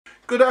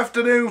Good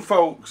afternoon,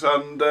 folks,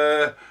 and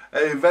a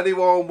very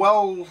warm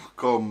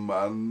welcome,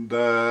 and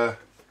I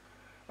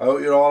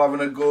hope you're all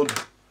having a good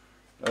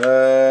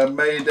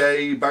May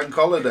Day bank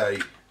holiday.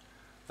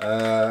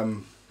 Yeah,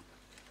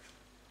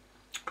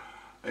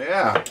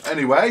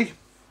 anyway,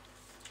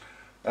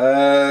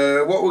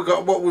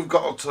 what we've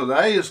got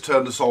today is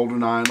turn the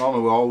soldering iron on,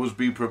 and we'll always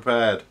be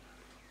prepared.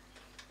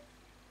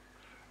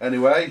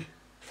 Anyway,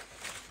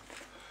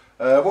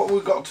 what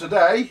we've got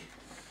today,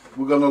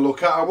 we're going to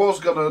look at.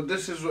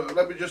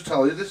 Let me just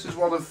tell you, this is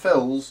one of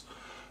Phil's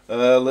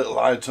little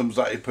items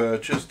that he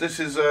purchased. This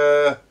is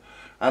an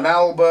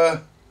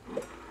Alba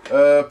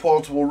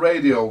portable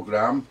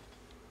radiogram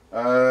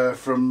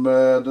from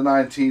the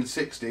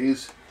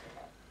 1960s,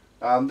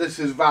 and this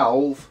is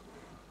valve,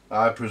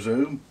 I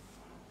presume,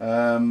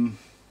 and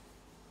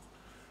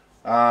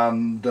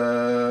I'm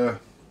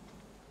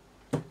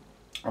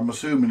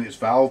assuming it's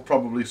valve,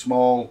 probably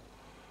small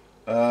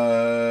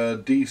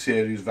D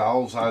series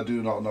valves. I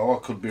do not know, I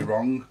could be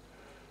wrong,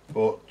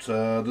 but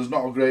there's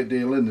not a great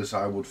deal in this,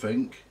 I would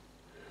think.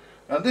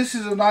 And this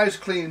is a nice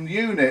clean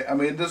unit. I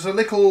mean, there's a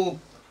little,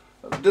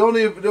 the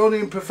only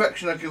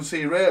imperfection I can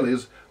see really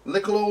is a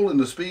little hole in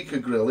the speaker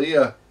grill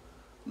here,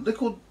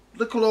 little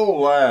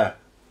hole there,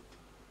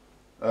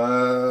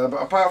 but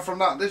apart from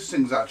that, this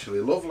thing's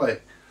actually lovely.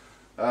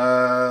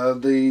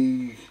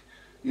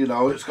 You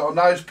know, it's got a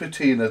nice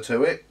patina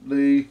to it.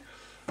 The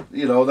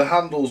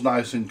handle's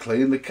nice and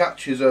clean. The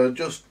catches are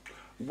just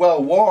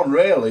well worn,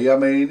 really. I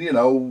mean, you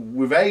know,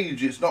 with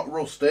age, it's not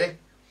rusty.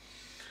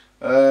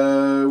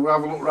 We'll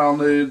have a look around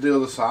the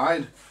other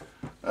side.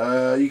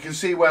 You can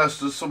see where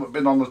there's something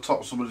been on the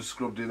top, somebody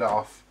scrubbed it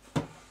off.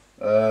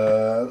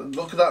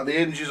 Look at that, the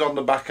hinges on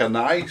the back are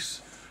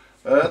nice.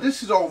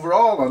 This is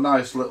overall a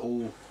nice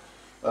little,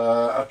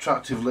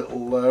 attractive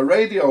little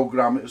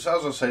radiogram. It's,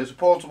 as I say, it's a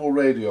portable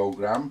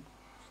radiogram.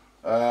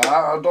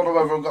 I don't know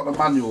whether I've got the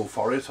manual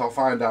for it. I'll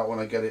find out when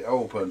I get it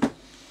open.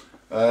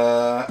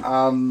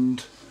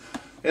 And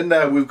in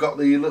there we've got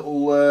the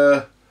little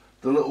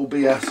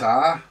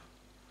BSR,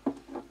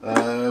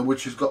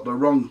 which has got the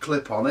wrong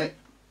clip on it,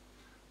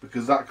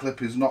 because that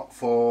clip is not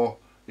for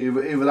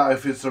either that.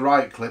 If it's the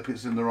right clip,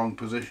 it's in the wrong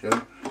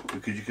position,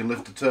 because you can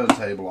lift the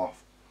turntable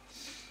off.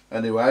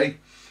 Anyway,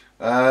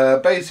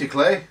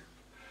 basically,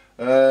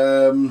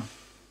 I've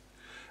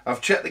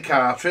checked the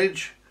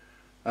cartridge,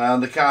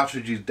 and the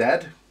cartridge is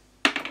dead,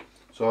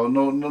 so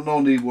no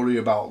need worry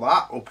about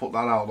that. We'll put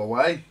that out of the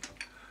way.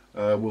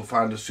 We'll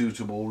find a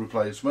suitable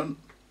replacement.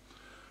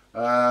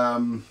 It's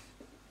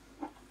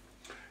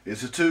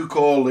a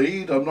 2-core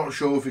lead. I'm not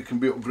sure if it can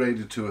be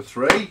upgraded to a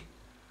 3.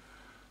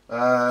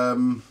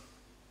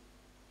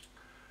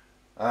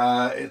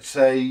 It's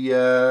a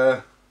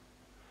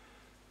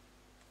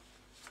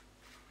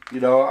you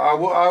know,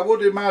 I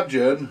would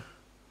imagine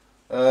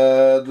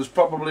there's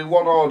probably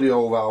one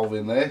audio valve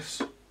in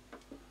this,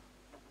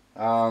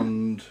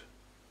 and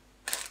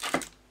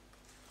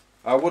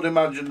I would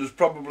imagine there's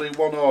probably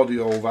one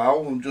audio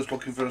valve. I'm just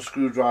looking for a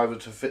screwdriver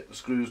to fit the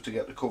screws to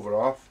get the cover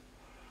off.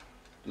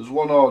 There's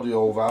one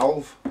audio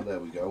valve, there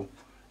we go,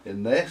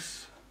 in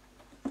this,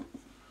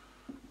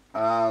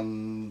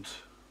 and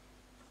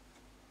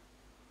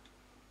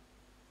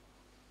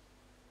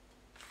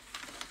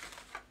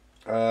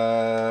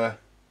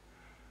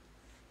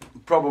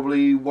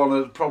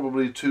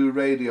probably 2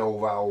 radio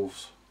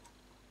valves.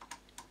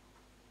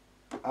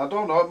 I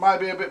don't know, it might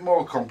be a bit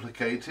more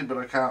complicated, but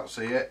I can't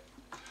see it.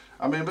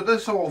 I mean, but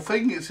this whole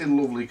thing, it's in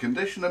lovely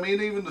condition. I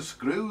mean, even the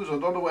screws, I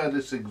don't know where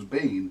this thing's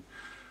been,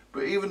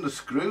 but even the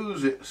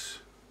screws, it's,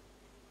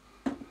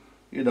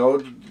 you know,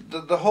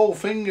 the whole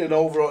thing in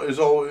overall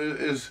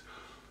is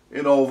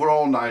in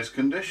overall nice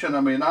condition.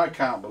 I mean, I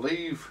can't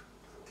believe.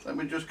 Let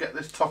me just get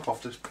this top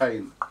off this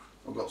paint.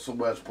 I've got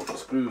somewhere to put the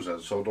screws in,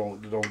 so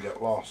they don't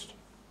get lost.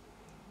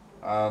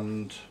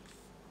 And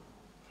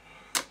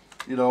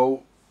you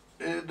know,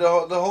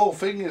 the whole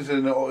thing is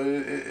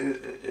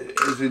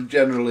in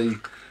generally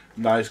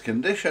nice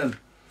condition,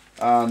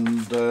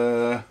 and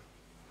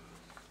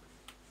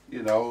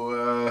you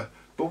know,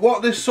 but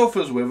what this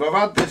suffers with, I've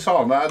had this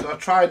on. I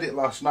tried it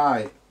last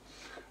night.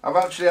 I've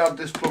actually had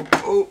this plug.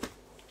 Oh,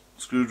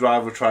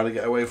 screwdriver trying to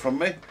get away from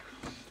me.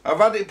 I've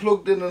had it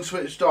plugged in and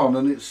switched on,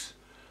 and it's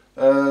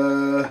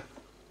just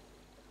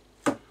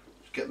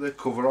get the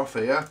cover off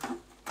here.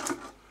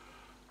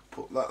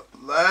 Put that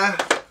there.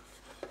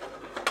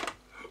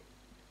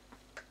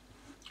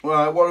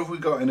 Right, what have we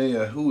got in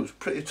here? Ooh, it's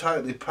pretty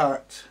tightly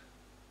packed.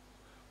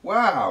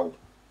 Wow.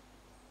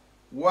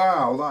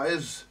 Wow, that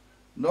is...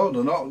 No,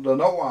 they're not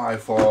what I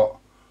thought.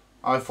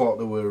 I thought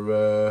they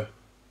were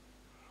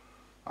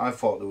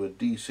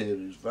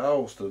D-series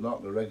valves. They're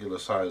not the regular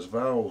size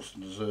valves.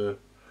 There's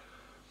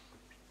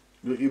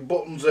got your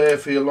buttons there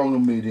for your long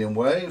and medium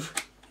wave.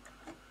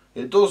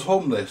 It does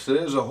hum, this.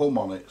 There is a hum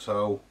on it,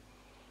 so...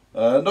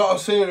 not a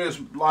serious,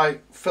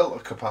 like, filter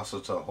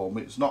capacitor hum.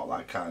 It's not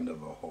that kind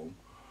of a hum.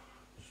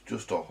 It's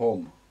just a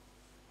hum.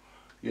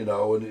 You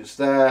know, and it's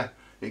there.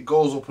 It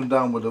goes up and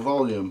down with the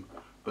volume,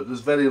 but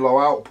there's very low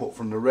output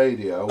from the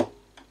radio,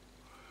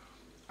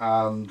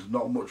 and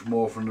not much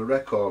more from the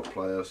record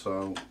player,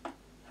 so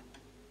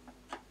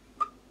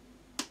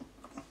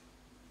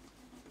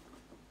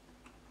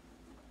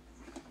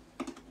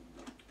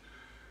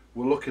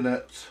we're looking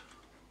at,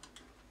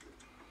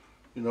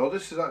 you know,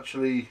 this is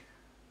actually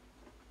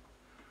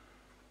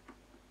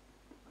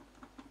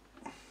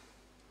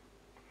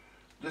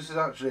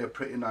a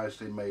pretty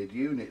nicely made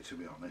unit, to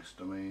be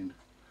honest. I mean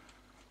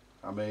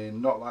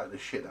not like the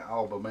shit that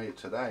Alba made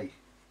today.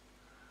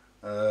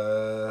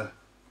 I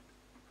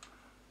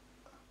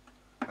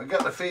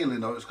get the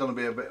feeling though it's going to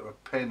be a bit of a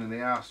pain in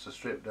the ass to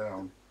strip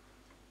down.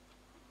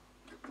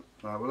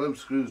 Right, well, them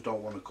screws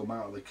don't want to come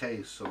out of the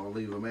case, so I'll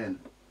leave them in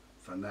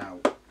for now.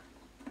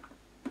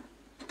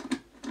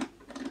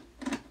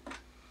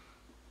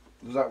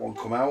 Does that one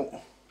come out?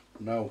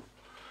 No.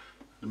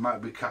 They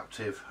might be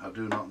captive, I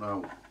do not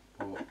know.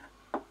 But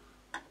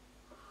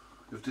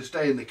if they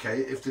stay in the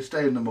case, if they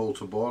stay in the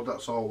motor board,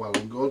 that's all well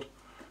and good.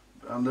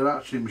 And they're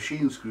actually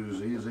machine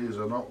screws, these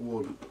are not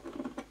wood.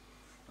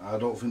 I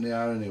don't think they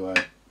are anyway.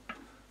 I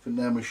think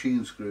they're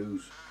machine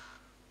screws.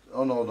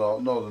 Oh no,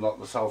 they're not,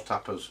 the self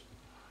tappers.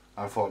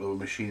 I thought they were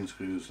machine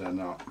screws, they're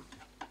not.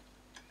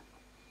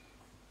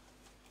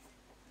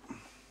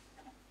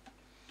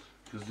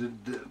 Because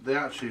they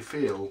actually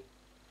feel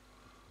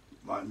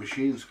like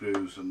machine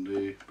screws,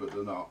 but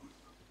they're not.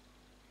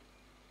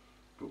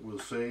 But we'll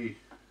see.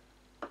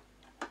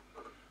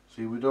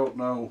 See, we don't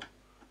know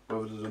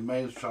whether there's a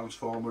mains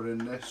transformer in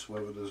this,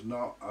 whether there's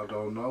not, I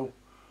don't know.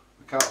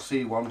 I can't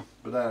see one,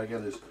 but there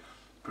again,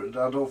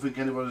 I don't think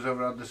anybody's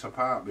ever had this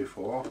apart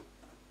before.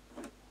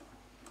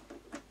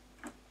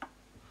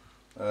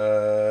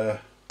 So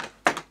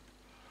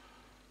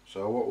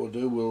what we'll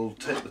do, we'll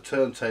take the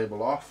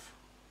turntable off.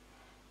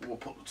 We'll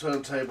put the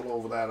turntable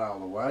over there out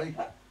of the way.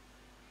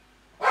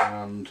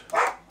 And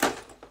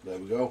there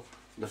we go.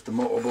 Lift the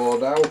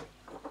motorboard out.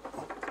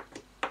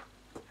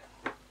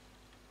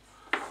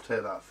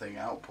 Take that thing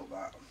out, put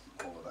that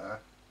over there.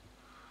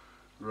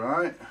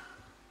 Right.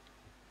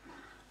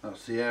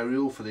 That's the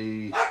aerial for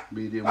the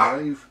medium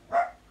wave.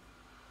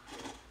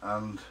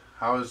 And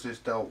how is this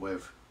dealt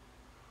with?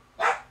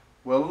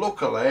 Well,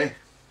 luckily,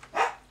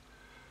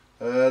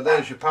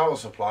 there's your power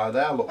supply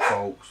there, look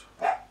folks.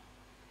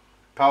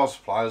 Power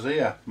supply's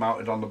here,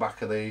 mounted on the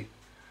back of the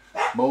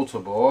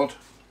motorboard.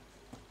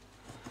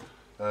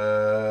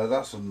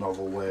 That's a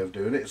novel way of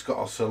doing it. It's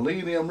got a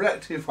selenium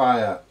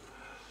rectifier.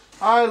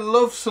 I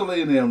love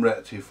selenium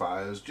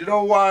rectifiers. Do you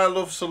know why I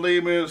love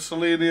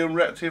selenium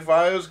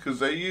rectifiers?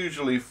 Because they're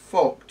usually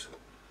fucked.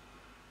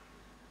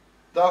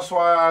 That's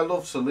why I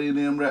love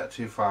selenium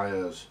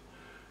rectifiers.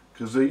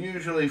 Because they're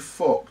usually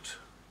fucked.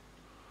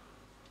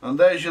 And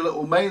there's your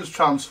little mains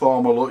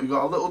transformer. Look, you've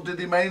got a little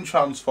diddy main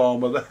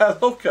transformer there.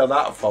 Look at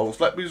that, folks.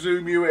 Let me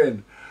zoom you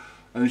in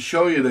and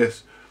show you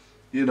this.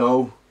 You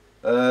know,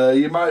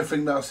 you might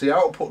think that's the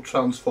output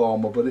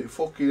transformer, but it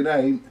fucking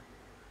ain't.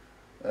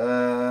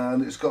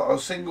 And it's got a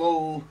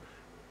single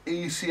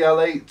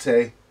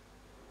ECL80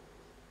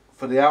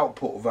 for the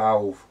output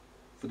valve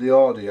for the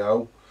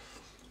audio,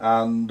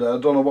 and I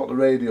don't know what the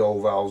radio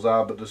valves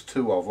are, but there's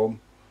two of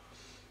them.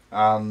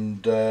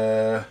 And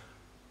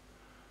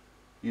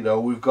you know,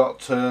 we've got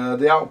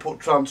the output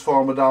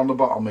transformer down the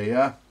bottom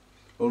here,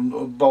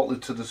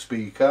 bolted to the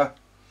speaker.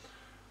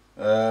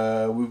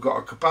 We've got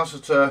a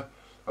capacitor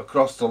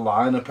across the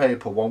line, a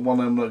paper one of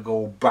them that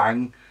go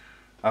bang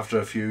after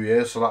a few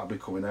years, so that'll be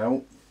coming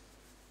out.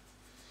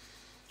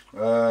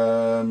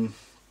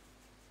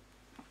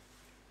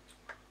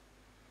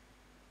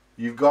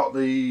 You've got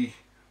the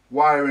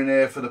wiring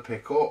here for the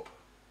pickup,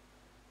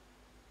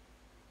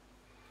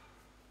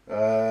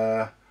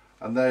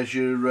 and there's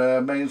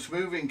your main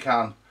smoothing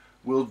can.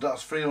 Well,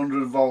 that's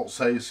 300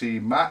 volts AC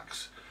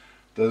max.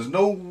 There's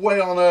no way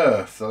on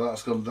earth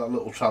that that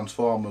little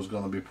transformer's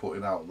going to be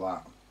putting out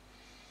that.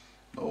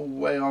 No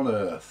way on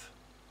earth.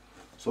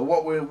 So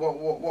what we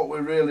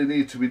really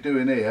need to be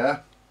doing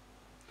here,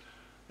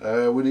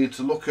 we need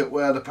to look at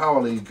where the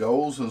power lead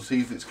goes and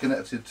see if it's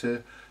connected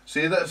to.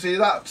 See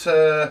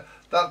that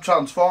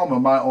transformer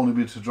might only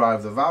be to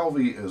drive the valve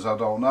heaters. I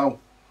don't know.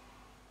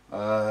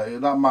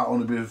 That might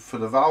only be for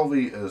the valve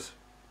heaters.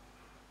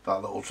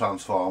 That little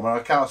transformer. I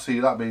can't see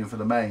that being for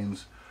the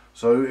mains.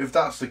 So if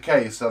that's the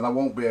case, then I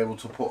won't be able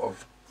to put a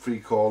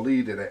 3-core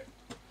lead in it.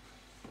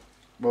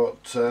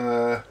 But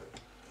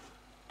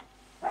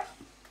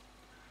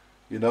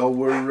you know,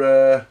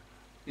 we're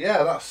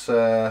yeah, that's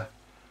got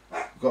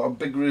a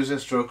big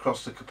resistor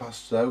across the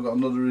capacitor. We've got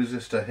another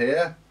resistor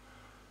here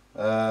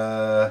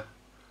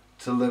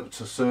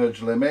to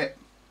surge limit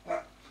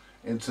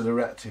into the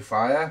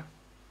rectifier.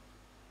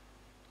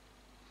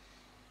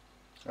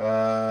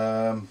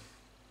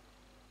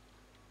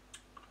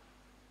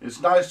 It's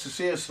nice to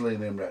see a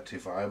selenium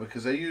rectifier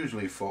because they're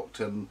usually fucked,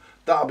 and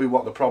that'll be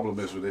what the problem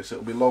is with this.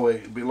 It'll be low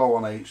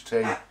on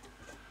HT.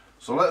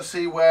 So let's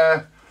see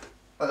where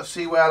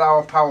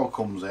our power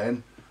comes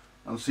in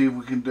and see if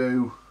we can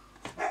do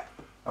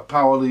a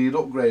power lead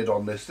upgrade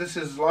on this. This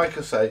is, like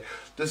I say,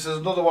 this is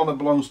another one that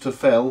belongs to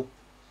Phil,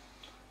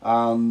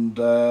 and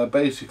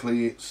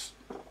basically it's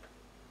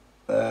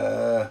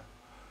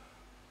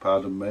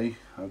Pardon me,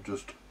 I've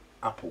just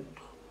appled.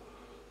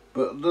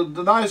 But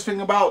the nice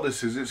thing about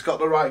this is it's got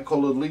the right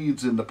coloured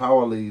leads in the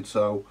power lead,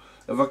 so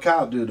if I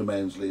can't do the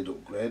mains lead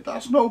upgrade,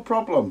 that's no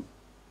problem.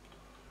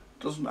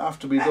 Doesn't have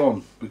to be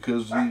done,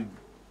 because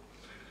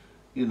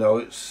you know,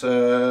 it's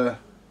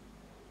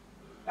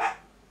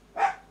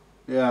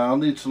yeah, I'll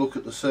need to look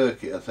at the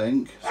circuit, I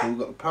think. So we've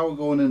got the power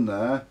going in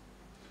there.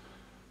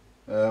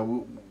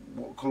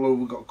 What colour have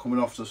we got coming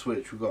off the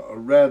switch? We've got a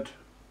red,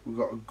 we've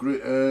got a green,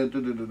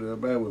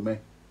 bear with me.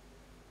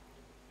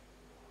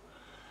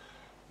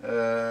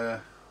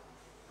 Let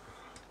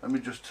me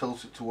just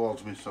tilt it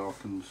towards me so I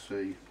can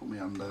see. Put my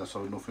hand there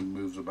so nothing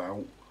moves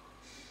about.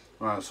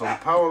 Right, so the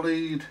power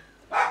lead.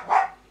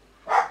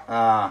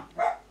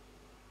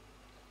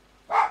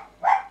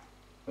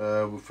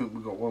 We think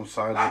we've got one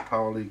side of the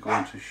power lead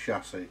going to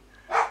chassis.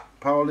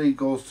 Power lead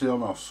goes to the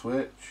on-off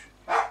switch.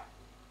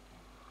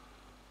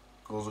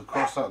 Goes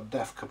across that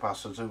def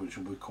capacitor, which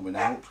will be coming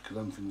out, because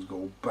then things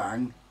go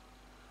bang.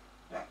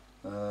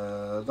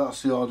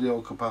 That's the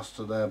audio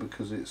capacitor there,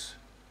 because it's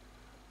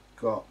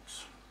got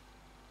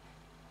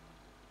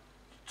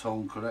the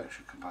tone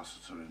correction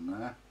capacitor in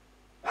there.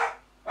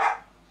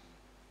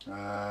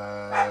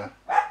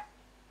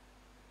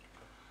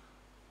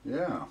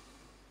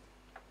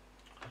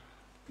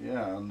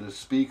 Yeah, and the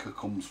speaker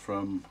comes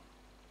from,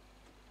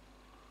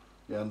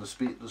 and the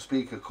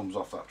speaker comes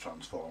off that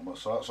transformer,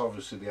 so that's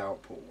obviously the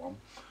output one.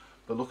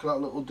 But look at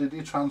that little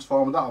diddy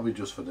transformer, that'll be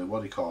just for the, what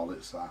do you call it,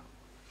 it's that.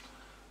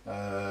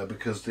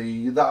 Because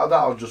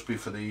that'll just be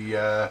for the,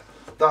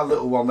 that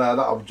little one there,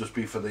 that'll just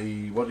be for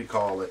the, what do you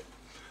call it,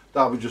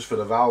 that'll be just for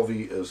the valve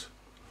eaters.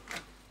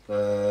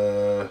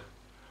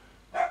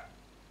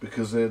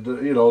 Because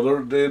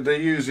they're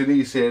using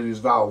E-series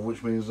valve,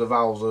 which means the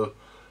valves are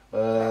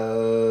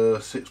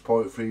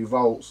 6.3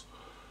 volts.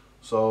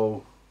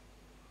 So,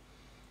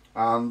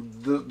 and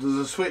there's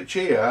a switch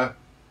here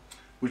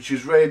which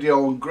is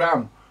radio and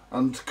gram,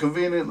 and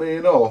conveniently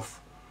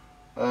enough,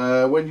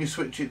 when you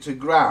switch it to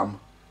gram,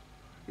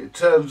 it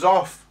turns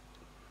off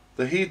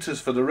the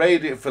heaters for the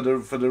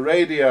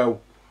radio,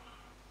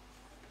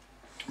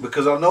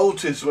 because I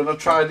noticed when I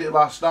tried it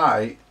last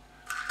night,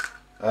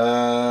 when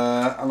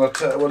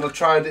I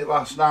tried it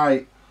last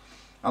night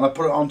and I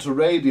put it onto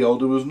radio,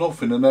 there was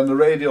nothing, and then the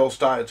radio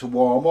started to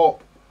warm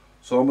up,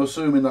 so I'm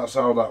assuming that's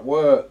how that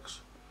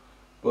works.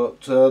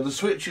 But the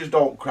switches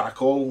don't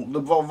crackle, the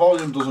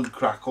volume doesn't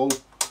crackle,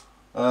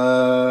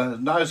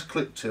 nice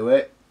click to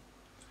it.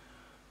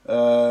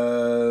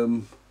 We're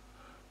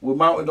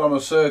mounted on a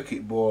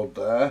circuit board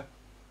there.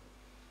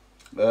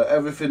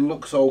 Everything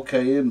looks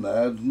okay in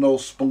there, there's no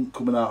spunk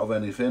coming out of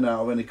anything,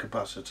 out of any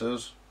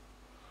capacitors.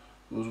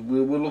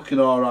 We're looking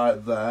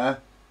alright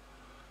there.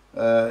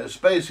 It's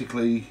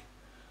basically,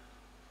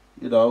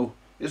 you know,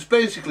 it's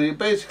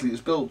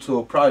built to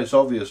a price,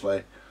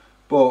 obviously,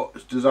 but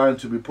it's designed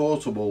to be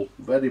portable,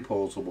 very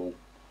portable.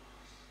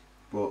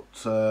 But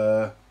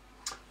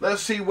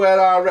let's see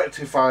where our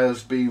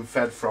rectifier's being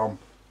fed from.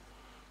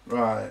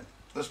 Right,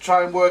 let's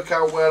try and work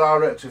out where our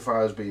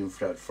rectifier's being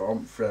fed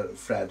from.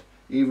 Fred,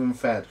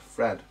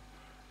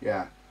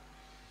 yeah.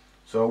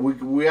 So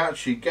we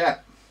actually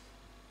get.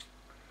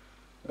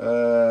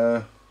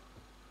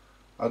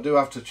 I do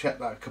have to check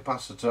that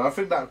capacitor. I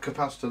think that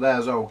capacitor there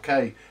is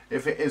okay.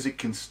 If it is, it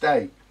can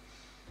stay.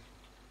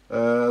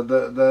 But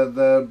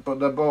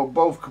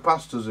both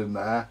capacitors in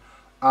there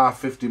are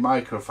 50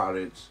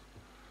 microfarads.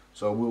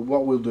 So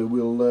what we'll do,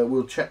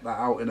 we'll check that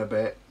out in a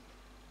bit.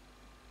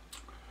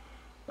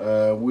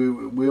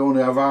 We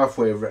only have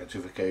half-wave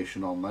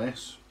rectification on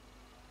this.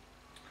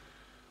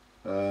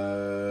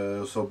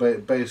 So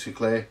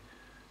basically,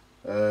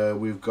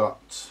 we've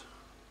got.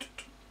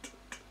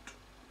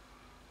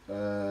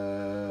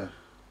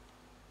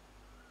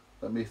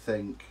 Let me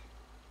think.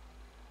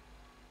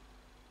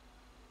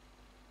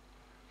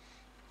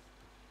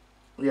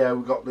 Yeah,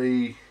 we've got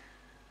the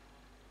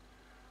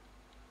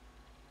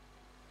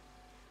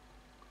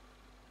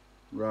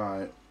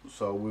right,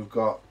 so we've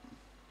got,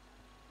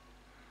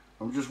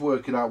 I'm just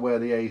working out where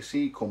the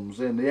AC comes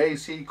in. The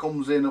AC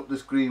comes in up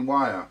this green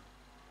wire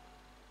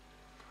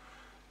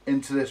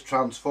into this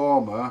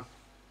transformer.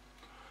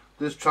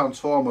 This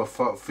transformer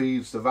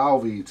feeds the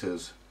valve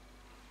eaters.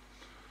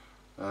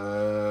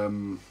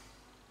 And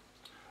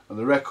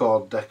the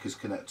record deck is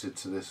connected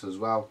to this as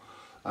well,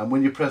 and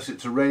when you press it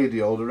to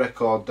radio, the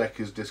record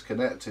deck is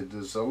disconnected.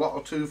 There's a lot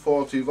of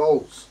 240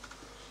 volts,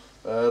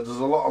 there's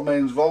a lot of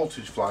mains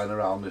voltage flying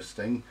around this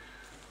thing,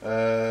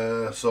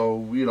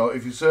 so you know,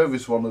 if you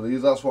service one of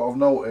these, that's what I've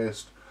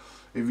noticed,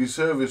 if you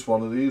service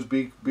one of these,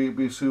 be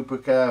super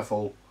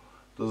careful.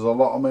 There's a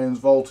lot of mains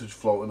voltage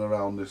floating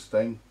around this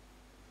thing,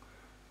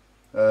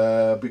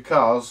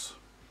 because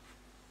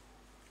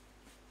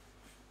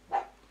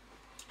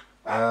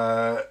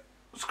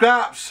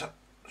Scraps,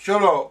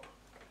 shut up!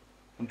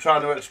 I'm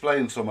trying to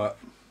explain something.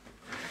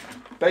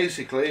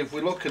 Basically, if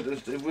we look at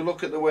this, if we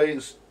look at the way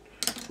it's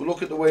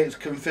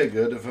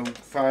configured, if I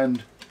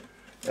find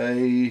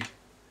a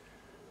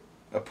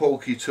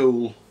pokey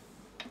tool,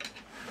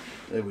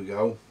 there we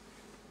go.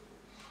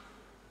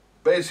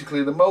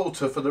 basically the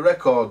motor for the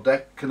record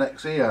deck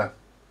connects here,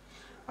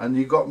 and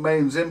you've got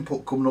mains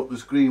input coming up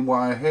this green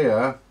wire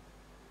here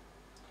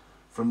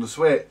from the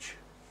switch.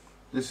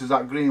 This is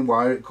that green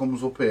wire, it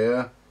comes up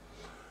here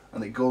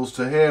and it goes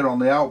to here on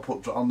the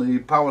output on the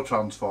power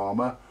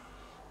transformer.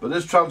 But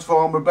this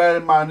transformer, bear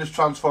in mind, this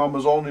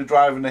transformer's only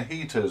driving the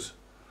heaters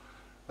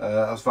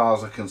as far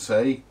as I can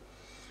see.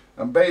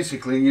 And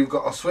basically you've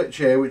got a switch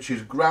here which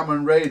is gram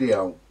and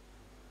radio,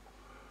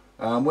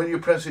 and when you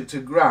press it to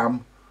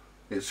gram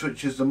it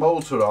switches the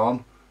motor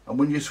on, and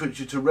when you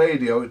switch it to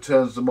radio it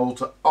turns the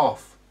motor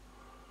off.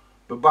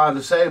 But by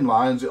the same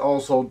lines it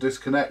also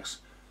disconnects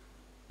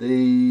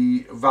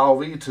the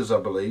valve heaters, I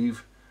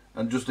believe,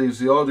 and just leaves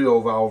the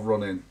audio valve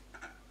running.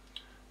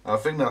 I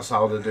think that's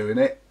how they're doing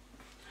it.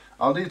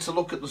 I'll need to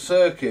look at the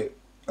circuit,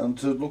 and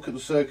to look at the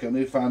circuit I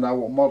need to find out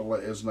what model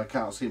it is, and I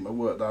can't seem to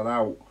work that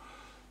out.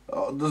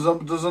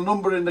 There's a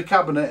number in the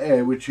cabinet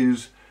here which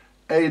is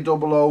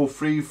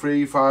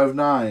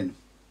A003359,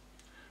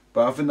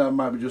 but I think that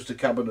might be just a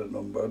cabinet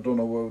number. I don't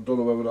know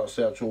whether that's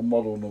the actual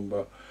model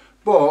number.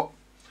 But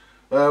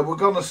we're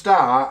going to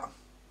start.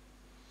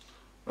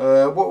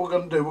 What we're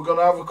going to do, we're going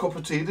to have a cup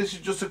of tea. This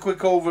is just a quick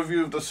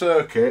overview of the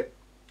circuit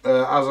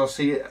as I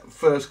see it at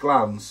first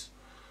glance.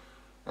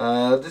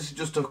 This is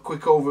just a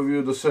quick overview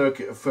of the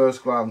circuit at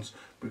first glance,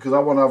 because I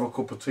want to have a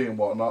cup of tea and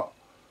whatnot.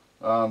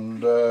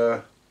 And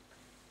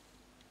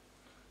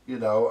you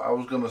know, I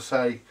was going to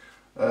say,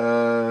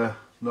 no,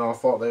 I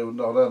thought they were,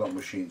 no, they're not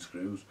machine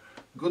screws.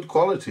 Good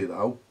quality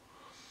though.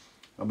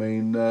 I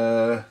mean,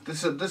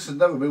 this has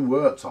never been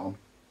worked on.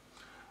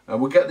 And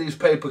we'll get these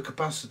paper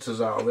capacitors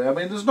out of it. I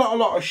mean, there's not a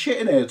lot of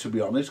shit in here, to be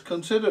honest,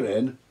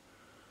 considering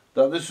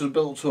that this was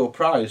built to a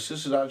price.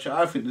 This is actually,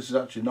 I think this is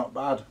actually not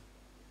bad.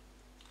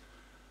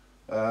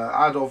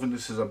 I don't think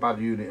this is a bad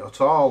unit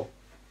at all.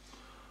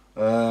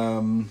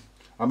 I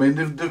mean,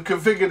 they've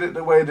configured it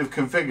the way they've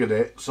configured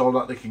it so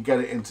that they can get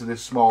it into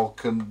this small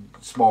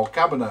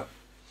cabinet.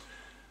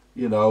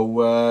 You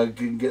know, they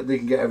can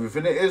get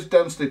everything. It is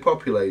densely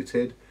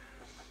populated.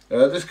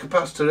 This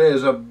capacitor here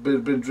has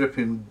been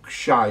dripping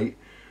shite,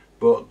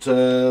 but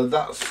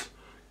that's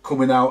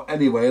coming out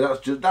anyway.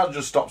 That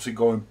just stops it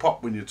going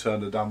pop when you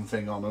turn the damn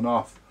thing on and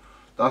off.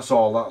 That's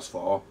all that's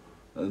for,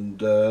 and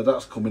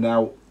that's coming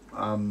out.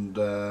 And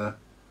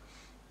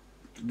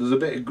there's a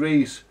bit of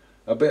grease,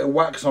 a bit of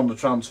wax on the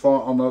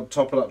on the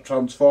top of that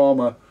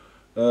transformer,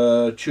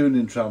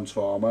 tuning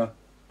transformer,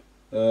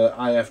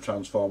 IF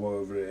transformer,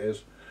 whatever it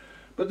is.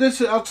 But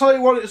this, I'll tell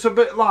you what it's a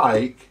bit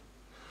like.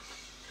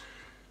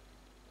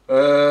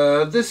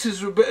 This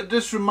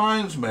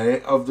reminds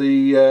me of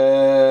the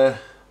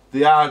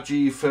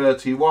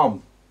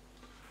RG31,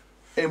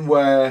 in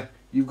where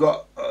you've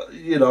got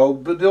you know,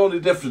 but the only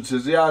difference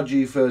is the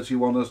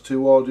RG31 has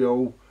two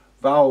audio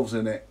valves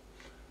in it.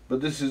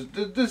 But this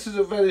is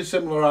a very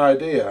similar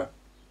idea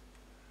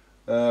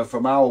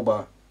from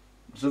Alba.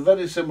 It's a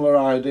very similar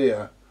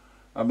idea.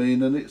 I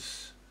mean, and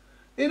it's,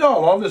 in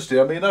all honesty,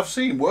 I mean, I've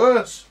seen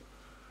worse.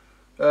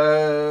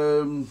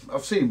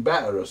 I've seen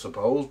better, I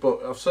suppose,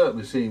 but I've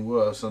certainly seen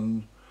worse,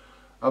 and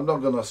I'm not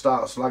going to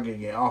start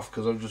slagging it off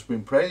because I've just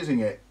been praising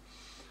it.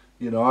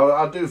 You know,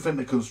 I do think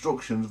the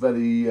construction's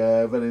very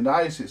very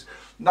nice. It's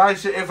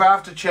nice. If I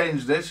have to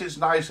change this, it's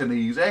nice and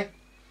easy.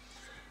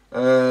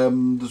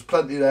 There's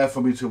plenty there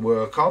for me to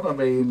work on. I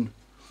mean,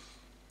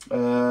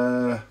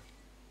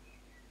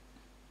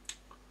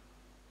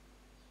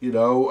 you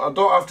know, I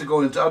don't have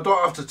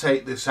to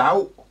take this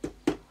out.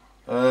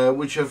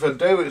 Which if I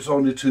do, it's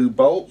only 2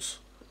 bolts.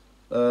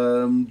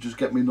 Just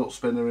get my nut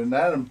spinner in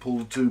there and pull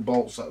the 2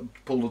 bolts,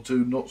 pull the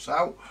 2 nuts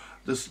out.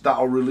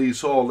 That'll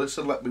release all this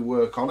and let me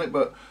work on it.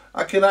 But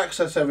I can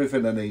access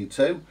everything I need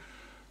to,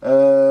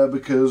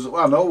 because,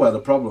 well, I know where the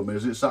problem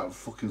is. It's that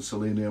fucking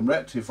selenium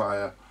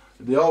rectifier.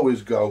 They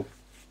always go.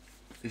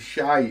 It's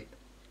shite.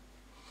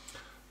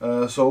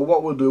 So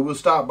what we'll do, we'll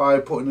start by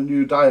putting a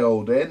new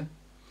diode in.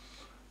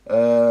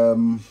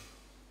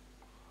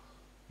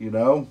 You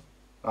know,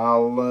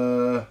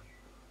 I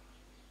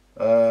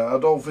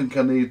don't think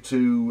I need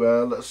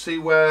to. Let's see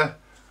where.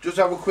 Just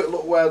have a quick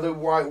look where the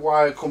white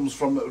wire comes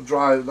from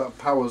that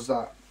powers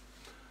that.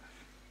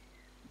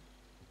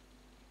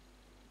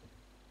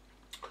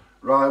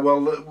 Right.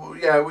 Well,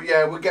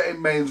 yeah, we're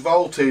getting mains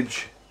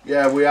voltage.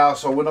 Yeah, we are.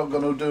 So we're not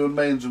going to do a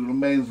mains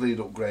lead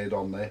upgrade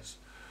on this,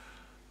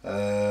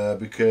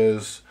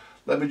 because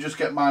let me just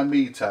get my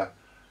meter.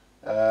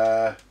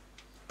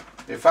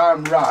 If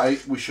I'm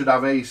right, we should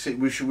have AC.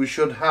 We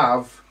should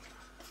have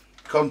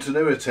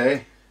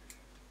continuity.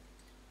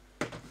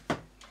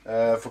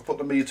 If I put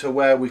the meter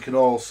where we can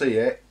all see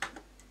it,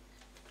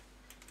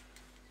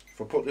 if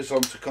I put this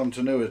onto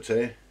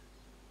continuity,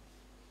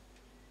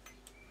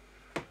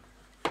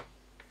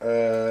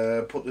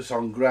 put this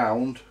on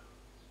ground.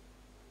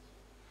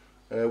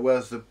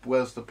 Where's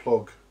the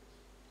plug?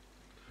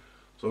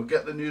 So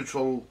get the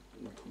neutral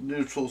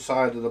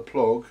side of the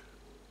plug.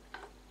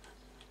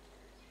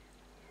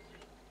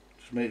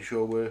 Just make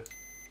sure we're,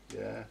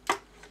 yeah.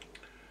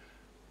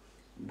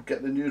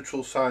 Get the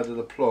neutral side of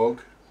the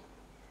plug,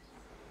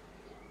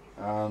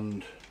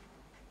 and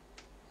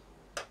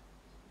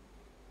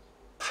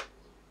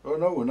Oh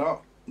no, we're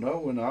not. No,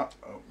 we're not.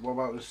 What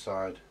about this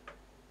side?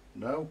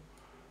 No.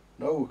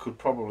 No, we could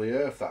probably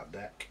earth that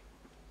deck.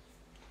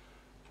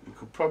 We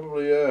could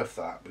probably earth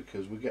that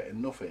because we're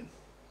getting nothing.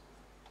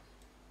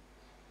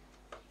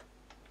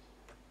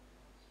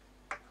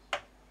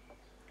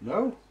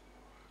 No,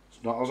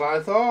 it's not as I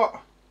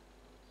thought.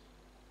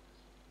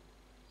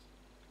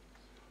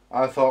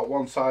 I thought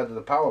one side of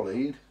the power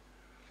lead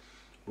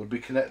would be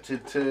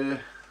connected to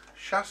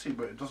chassis,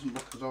 but it doesn't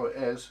look as though it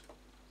is.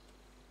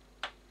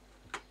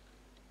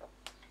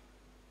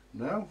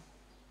 No.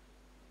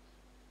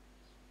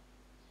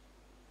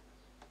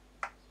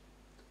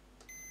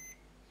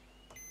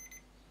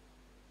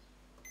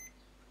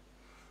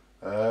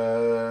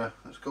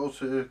 Let's go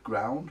to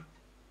ground,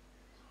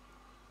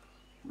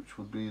 which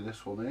would be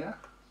this one here.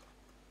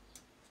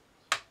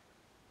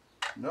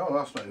 No,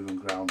 that's not even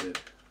grounded.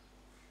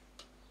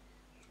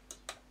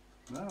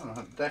 No,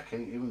 that deck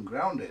ain't even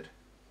grounded.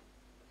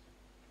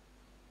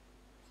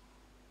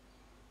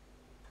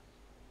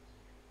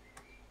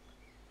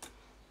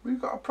 We've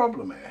got a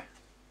problem here.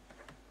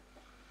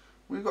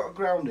 We've got a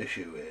ground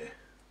issue here.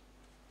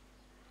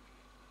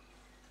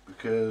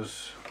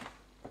 Because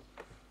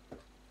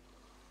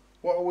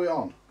what are we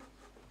on?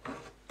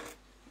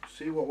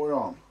 See what we're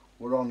on.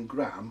 We're on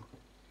gram.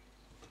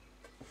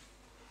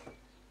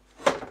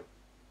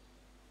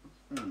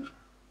 Let's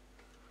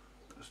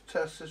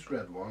test this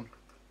red one.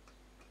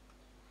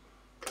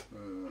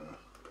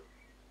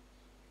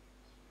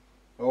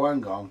 Oh,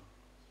 hang on.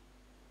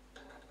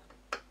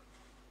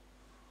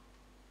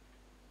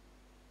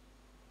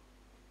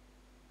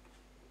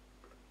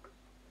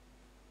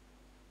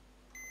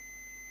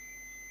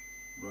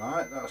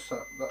 Right, that's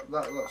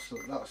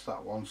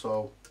that one.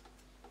 So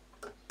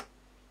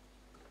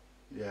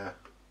yeah,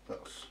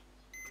 that's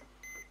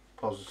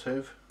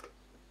positive.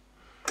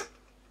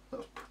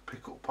 Let's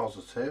pick up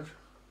positive.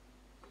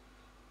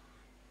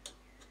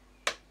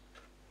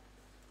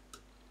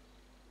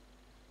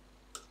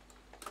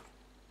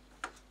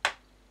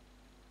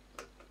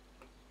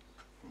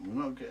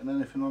 We're not getting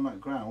anything on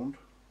that ground.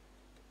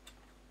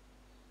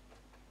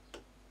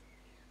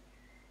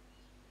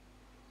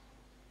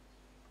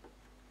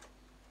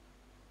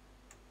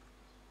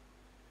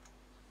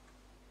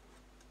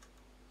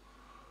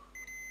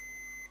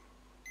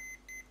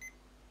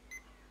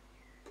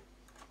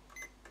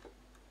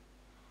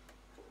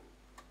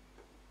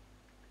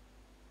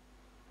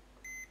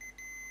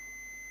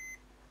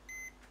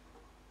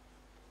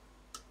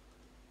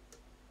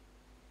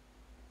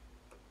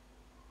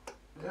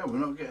 Yeah, we're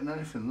not getting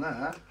anything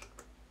there.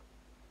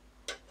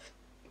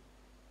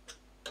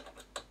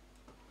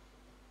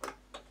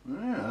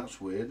 Yeah, that's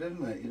weird,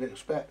 isn't it? You'd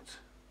expect.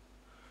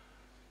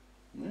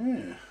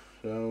 Yeah,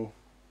 so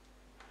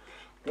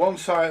one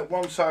side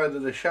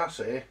of the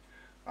chassis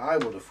I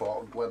would have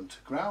thought went to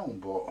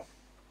ground, but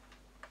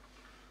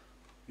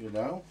you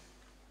know,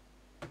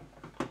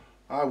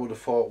 I would have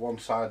thought one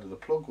side of the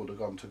plug would have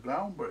gone to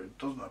ground, but it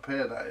doesn't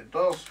appear that it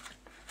does.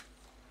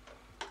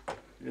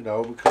 You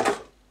know, because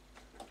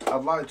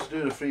I'd like to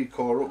do the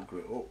 3-core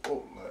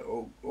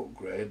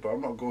upgrade, but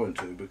I'm not going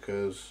to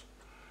because,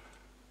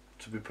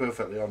 to be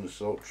perfectly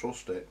honest, I don't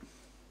trust it.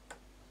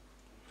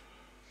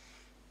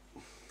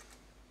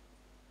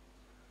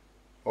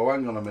 Oh,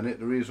 hang on a minute,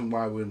 the reason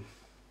why we...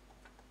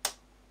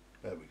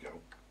 There we go.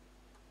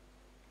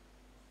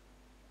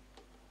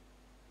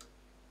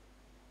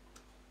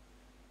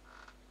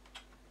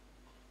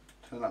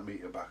 Turn that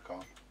meter back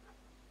on.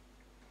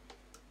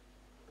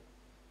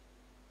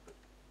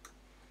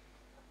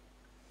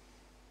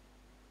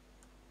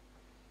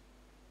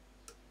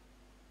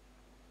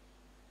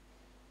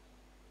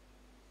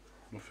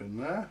 Nothing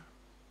there.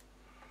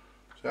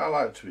 See, I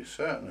like to be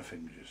certain of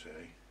things, you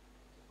see.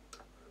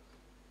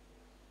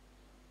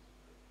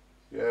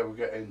 Yeah, we're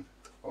getting...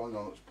 Oh, hang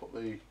on, let's put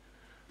the...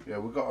 Yeah,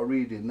 we've got a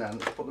reading then.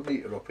 Let's put the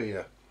meter up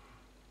here.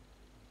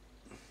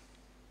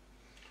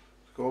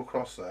 Let's go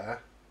across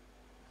there.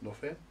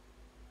 Nothing.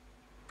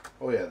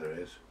 Oh yeah, there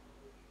is.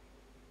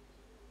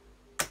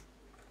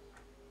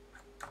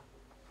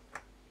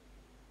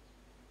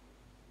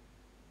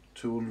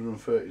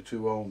 $232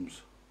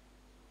 ohms.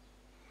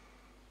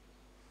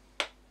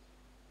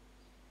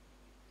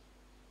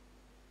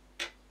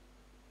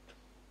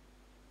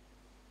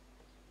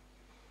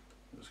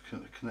 Let's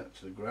connect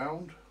to the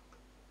ground.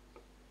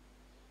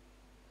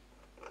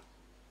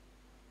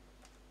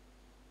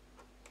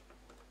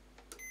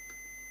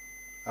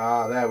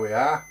 Ah, there we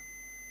are.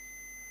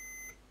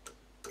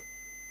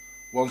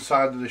 One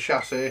side of the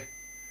chassis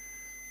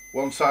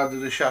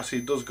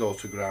does go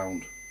to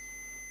ground,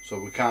 so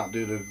we can't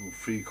do the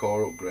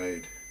 3-core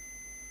upgrade.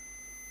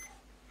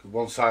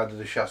 One side of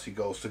the chassis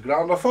goes to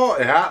ground. I thought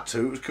it had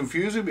to. It was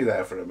confusing me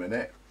there for a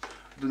minute. I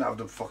didn't have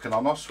the fucking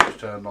on-off switch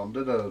turned on,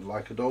 did I?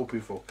 Like a dopey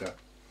fucker.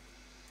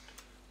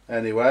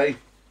 Anyway,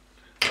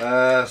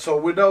 so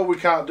we know we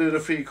can't do the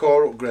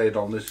 3-core upgrade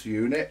on this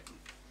unit,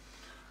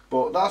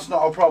 but that's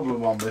not a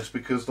problem on this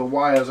because the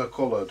wires are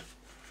coloured,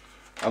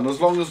 and as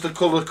long as the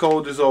colour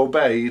code is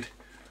obeyed,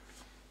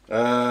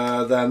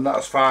 then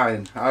that's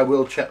fine. I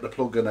will check the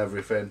plug and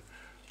everything,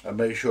 and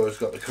make sure it's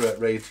got the correct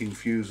rating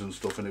fuse and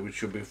stuff in it, which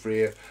should be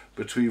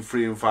between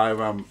 3 and 5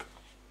 amp.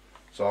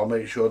 So I'll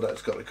make sure that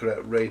it's got the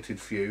correct rated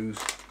fuse,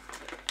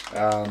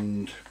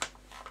 and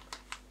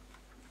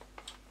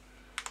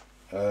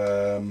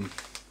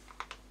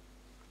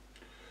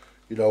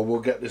you know, we'll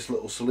get this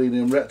little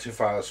selenium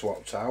rectifier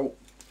swapped out,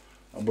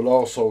 and we'll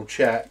also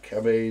check,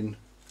 we'll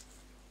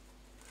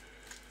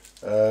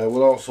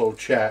also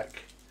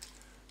check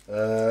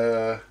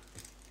the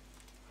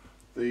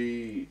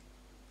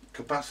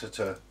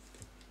capacitor,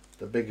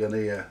 the big one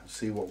here,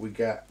 see what we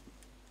get.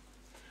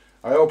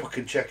 I hope I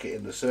can check it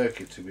in the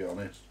circuit, to be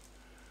honest,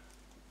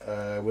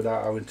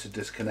 without having to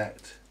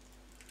disconnect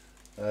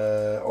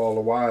all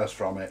the wires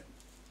from it.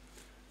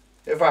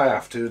 If I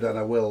have to, then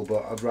I will,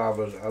 but I'd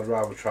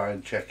rather try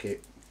and check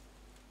it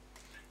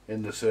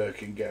in the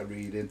circuit and get a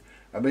reading.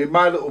 I mean,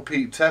 my little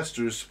peak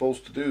tester is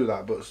supposed to do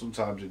that, but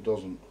sometimes it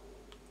doesn't.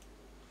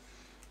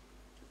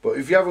 But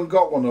if you haven't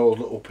got one of those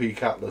little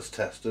peak Atlas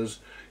testers,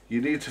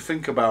 you need to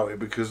think about it,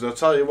 because I'll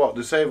tell you what,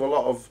 they save you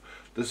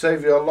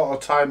a lot of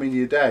time in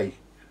your day.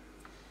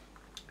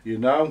 You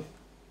know,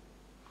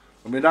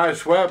 I mean, I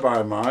swear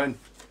by mine,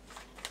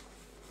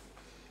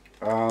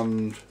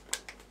 and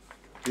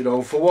you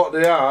know, for what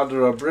they are,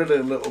 they're a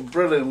brilliant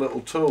little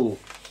tool.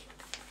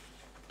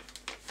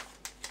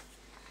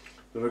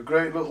 They're a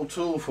great little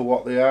tool for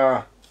what they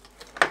are.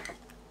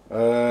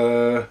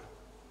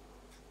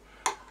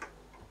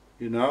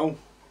 You know,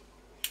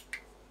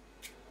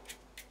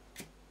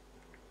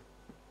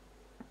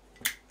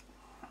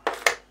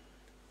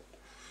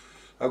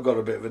 I've got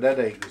a bit of an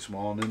headache this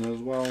morning as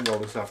well,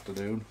 this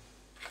afternoon.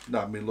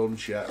 Not had my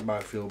lunch yet. I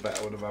might feel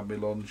better when I've had my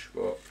lunch,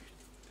 but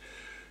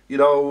you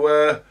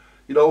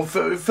know,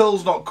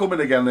 Phil's not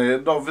coming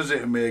again, not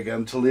visiting me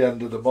again till the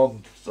end of the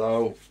month,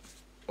 so,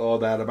 or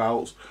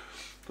thereabouts.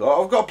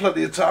 So I've got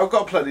plenty of time. I've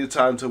got plenty of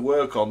time to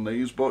work on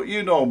these, but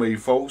you know me,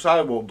 folks.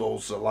 I won't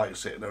also like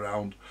sitting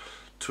around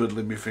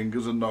twiddling my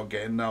fingers and not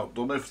getting out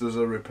done. If there's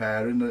a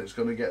repairing, then it's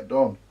going to get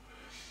done.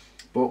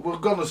 But we're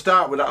going to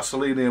start with that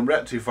selenium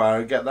rectifier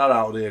and get that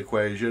out of the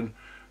equation,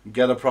 and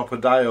get a proper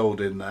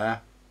diode in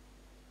there,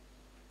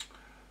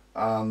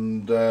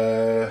 and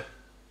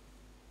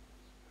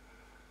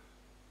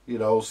you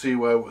know, see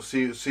where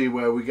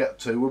we get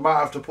to. We might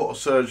have to put a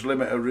surge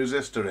limiter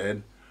resistor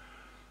in,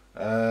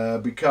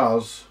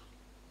 because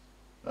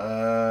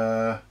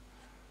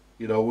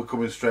you know, we're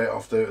coming straight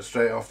off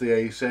the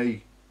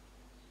AC.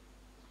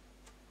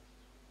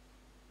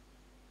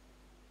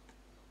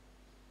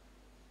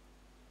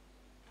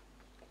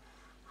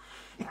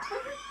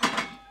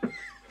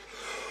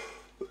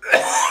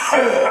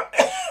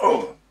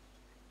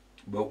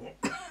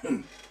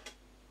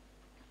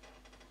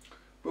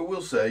 But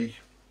we'll see.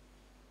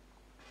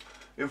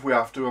 If we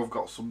have to, I've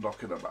got some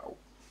knocking about.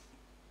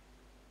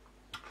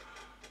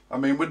 I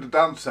mean, with the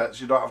dance sets,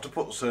 you don't have to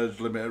put a surge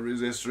limiter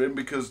resistor in,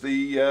 because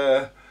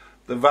the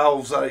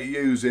valves that it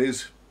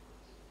uses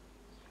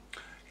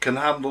can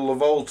handle the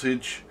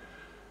voltage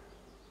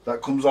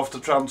that comes off the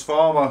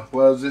transformer,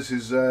 whereas this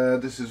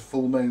is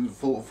full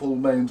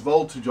mains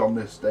voltage on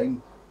this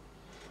thing.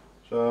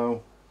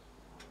 So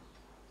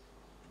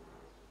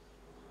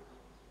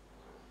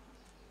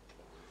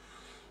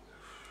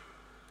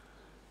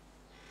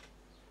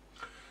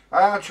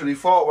I actually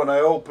thought when I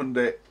opened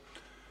it,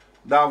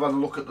 now I've had a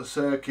look at the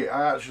circuit,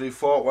 I actually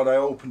thought when I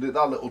opened it,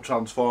 that little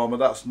transformer,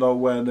 that's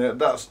nowhere near,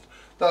 that's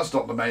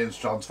not the mains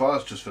transformer,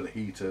 that's just for the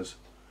heaters.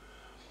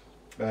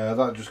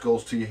 That just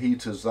goes to your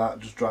heaters, that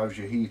just drives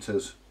your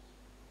heaters.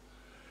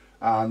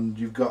 And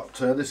you've got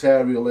this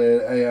aerial,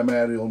 AM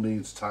aerial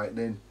needs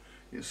tightening.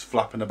 It's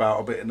flapping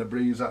about a bit in the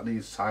breeze, that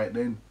needs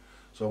tightening.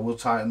 So we'll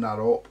tighten that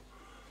up.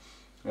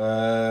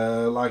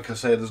 Like I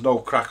say, there's no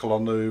crackle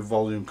on the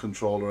volume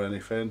control or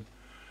anything.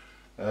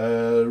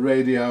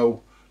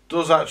 Radio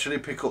does actually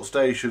pick up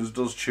stations,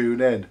 does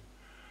tune in,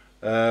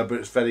 but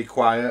it's very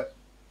quiet.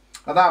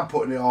 And I'm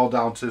putting it all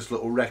down to this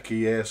little recce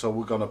here, so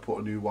we're gonna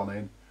put a new one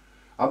in.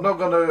 I'm not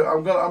gonna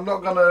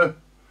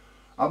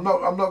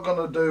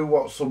do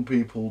what some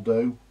people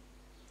do.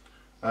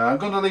 I'm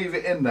gonna leave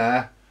it in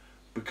there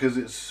because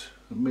it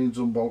means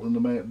unbolting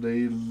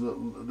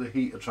the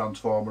heater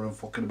transformer and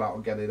fucking about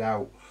and get it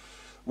out.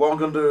 What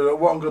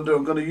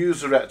I'm gonna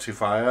use the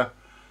rectifier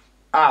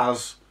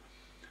as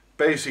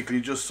basically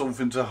just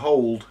something to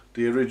hold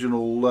the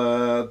original,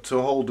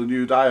 to hold the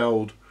new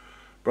diode,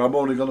 but I'm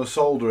only gonna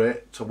solder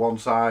it to one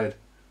side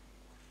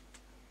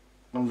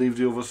and leave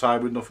the other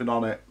side with nothing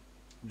on it.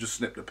 Just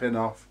snip the pin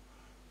off.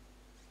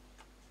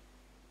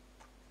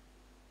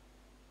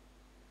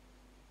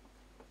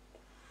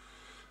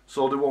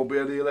 So there won't be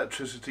any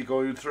electricity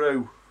going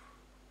through.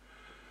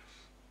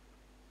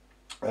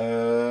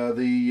 There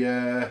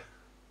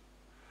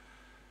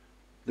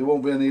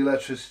won't be any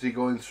electricity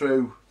going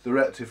through the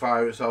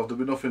rectifier itself.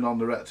 There'll be nothing on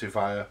the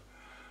rectifier.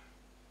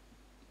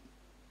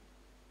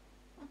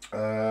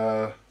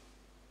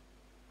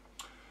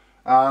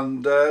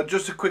 And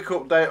just a quick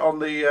update on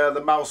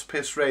the mouse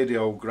piss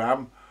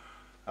radiogram.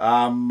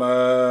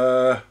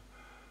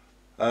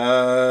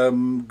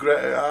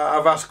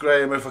 I've asked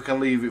Graham if I can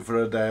leave it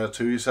for a day or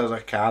two. He says I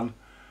can,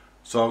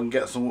 so I can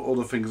get some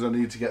other things I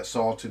need to get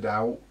sorted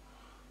out.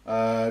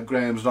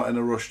 Graham's not in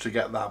a rush to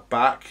get that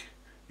back.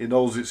 He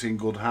knows it's in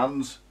good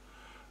hands,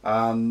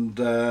 and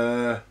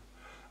I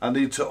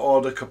need to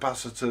order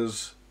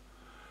capacitors.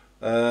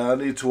 I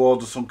need to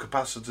order some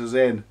capacitors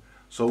in,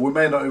 so we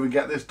may not even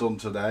get this done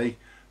today,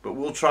 but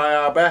we'll try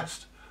our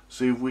best,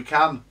 see if we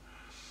can,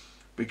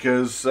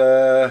 because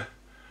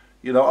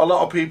you know, a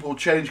lot of people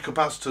change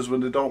capacitors when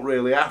they don't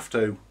really have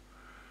to.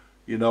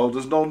 You know,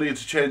 there's no need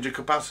to change a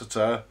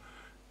capacitor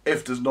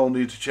if there's no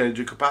need to change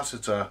a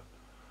capacitor.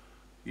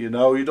 You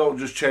know, you don't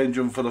just change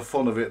them for the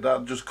fun of it.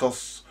 That just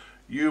costs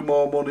you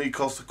more money,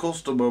 costs the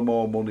customer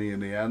more money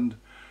in the end.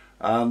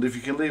 And if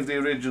you can leave the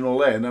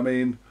original in, I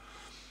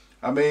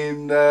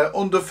mean,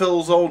 under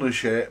Phil's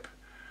ownership,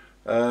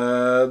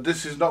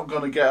 this is not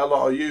going to get a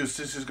lot of use.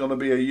 This is going to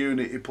be a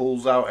unit he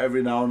pulls out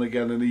every now and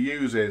again and he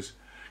uses.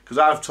 Because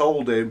I've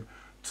told him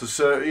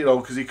to, you know,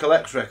 because he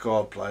collects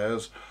record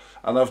players,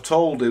 and I've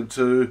told him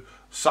to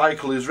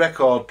cycle his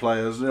record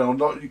players, you know,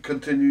 not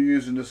continue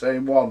using the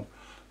same one,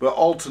 but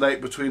alternate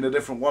between a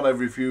different one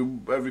every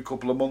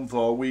couple of months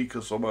or a week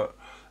or something,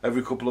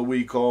 every couple of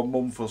week or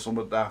month or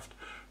something daft.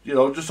 You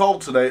know, just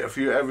alternate a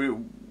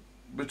few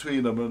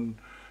between them and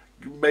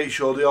make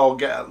sure they all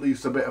get at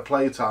least a bit of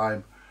play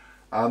time,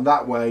 and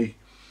that way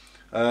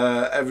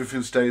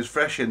everything stays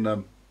fresh in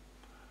them.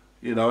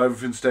 You know,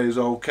 everything stays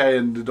okay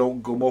and they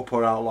don't gum up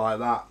or out like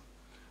that.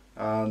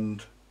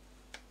 And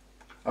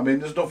I mean,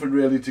 there's nothing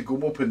really to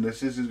gum up in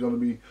this. This is going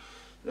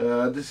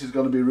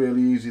to be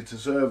really easy to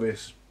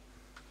service.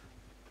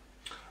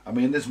 I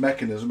mean, this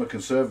mechanism, I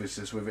can service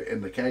this with it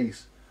in the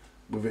case,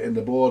 with it in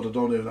the board. I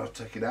don't even have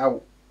to take it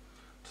out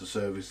to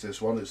service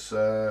this one. It's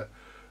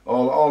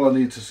all I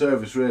need to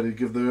service really.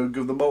 Give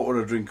the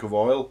motor a drink of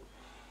oil.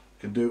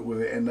 Can do it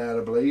with it in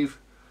there, I believe,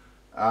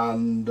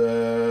 and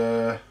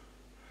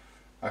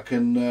I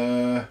can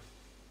get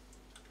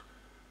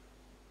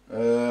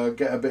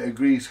a bit of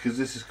grease, because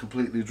this is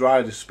completely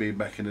dry, this speed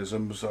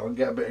mechanism, so I can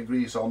get a bit of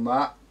grease on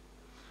that.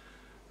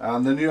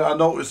 And I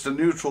noticed the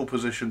neutral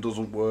position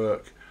doesn't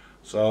work,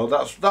 so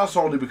that's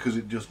only because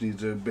it just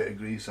needs a bit of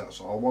grease, that's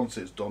all. Once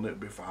it's done, it'll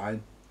be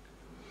fine.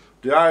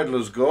 The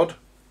idler's good.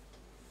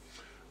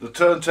 The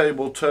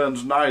turntable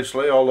turns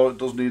nicely, although it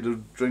does need a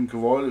drink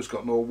of oil. It's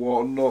got no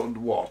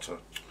water.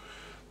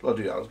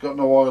 Bloody hell, it's got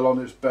no oil on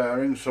its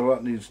bearing, so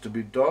that needs to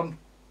be done.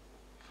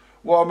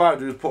 What I might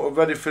do is put a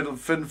very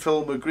thin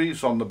film of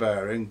grease on the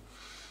bearing,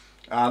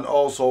 and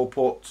also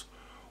put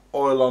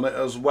oil on it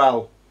as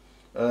well,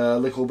 a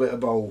little bit of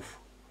both.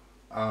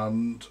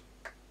 And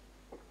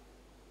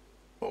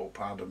oh,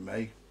 pardon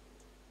me,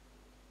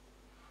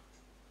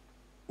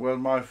 where's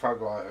my fag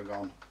lighter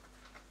gone?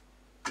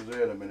 It was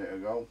here a minute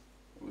ago.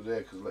 It was here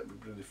because I let me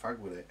bloody fag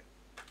with it.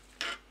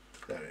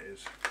 There it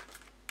is.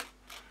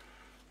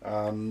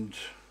 And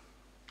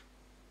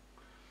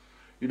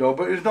you know,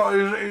 but it's not,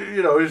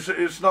 you know,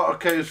 it's not a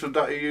case of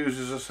that he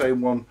uses the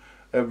same one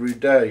every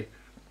day.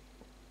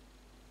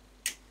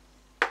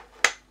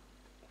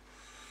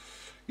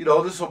 You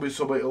know, this will be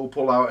something he'll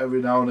pull out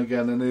every now and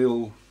again, and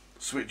he'll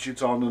switch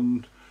it on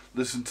and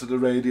listen to the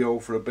radio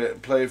for a bit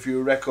and play a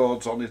few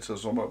records on it or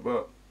something.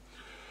 But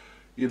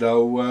you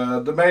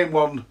know, the main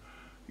one,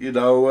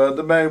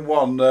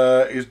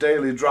 is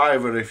Daily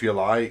Driver, if you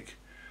like.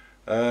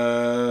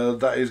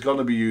 That he's going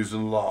to be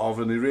using a lot of,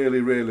 and he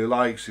really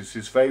likes. It's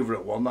his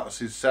favourite one. That's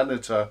his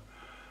Senator,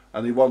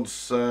 and he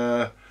wants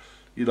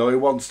he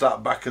wants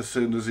that back as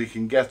soon as he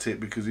can get it,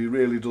 because he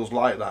really does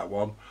like that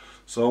one.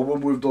 So when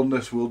we've done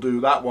this, we'll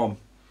do that one.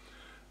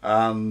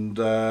 And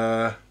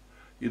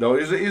you know,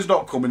 he's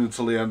not coming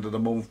until the end of the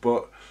month,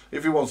 but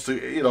if he wants to,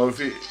 you know, if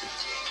he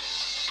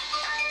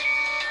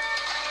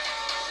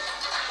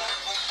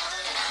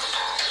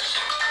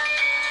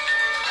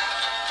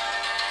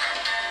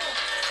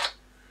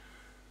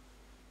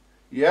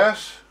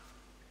yes.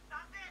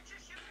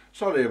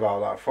 Sorry about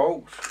that,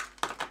 folks.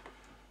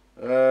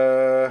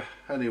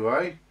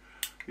 Anyway,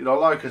 you know,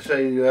 like I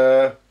say,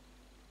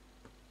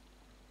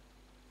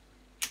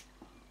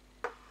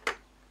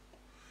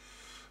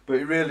 but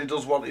he really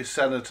does want his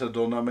Senator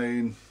done. I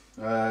mean,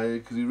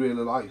 because he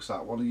really likes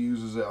that one. He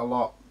uses it a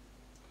lot.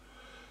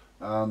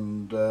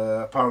 And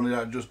apparently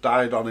that just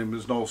died on him.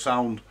 There's no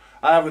sound.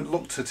 I haven't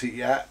looked at it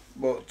yet,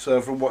 but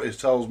from what he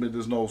tells me,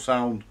 there's no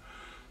sound.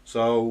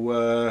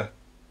 So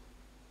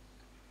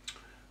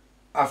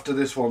after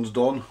this one's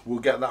done, we'll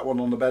get that one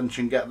on the bench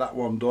and get that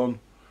one done,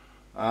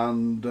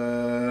 and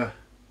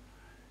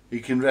he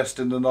can rest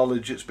in the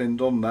knowledge it's been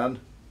done then.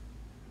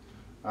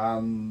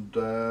 And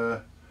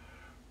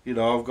you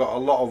know, I've got a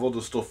lot of other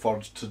stuff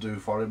to do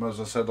for him, as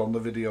I said on the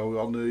video,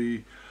 on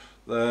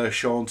the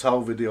show and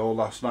tell video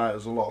last night.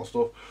 There's a lot of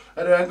stuff.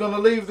 Anyway, I'm going to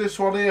leave this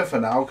one here for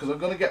now, because I'm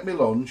going to get me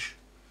lunch,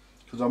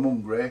 because I'm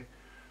hungry.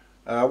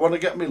 I want to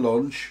get me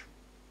lunch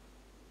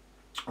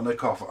and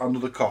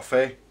another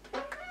coffee.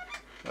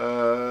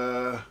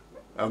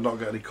 I've not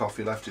got any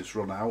coffee left, it's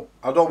run out.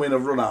 I don't mean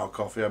I've run out of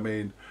coffee, I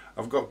mean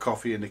I've got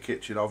coffee in the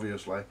kitchen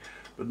obviously,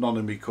 but none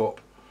in my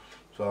cup.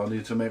 So I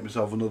need to make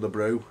myself another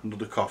brew,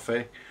 another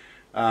coffee,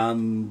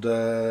 and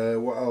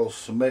what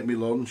else? Make me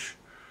lunch,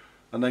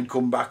 and then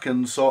come back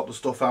and sort the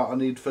stuff out I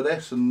need for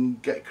this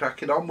and get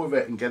cracking on with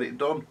it and get it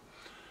done.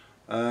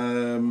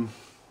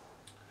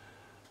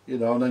 You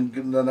know, and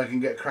then I can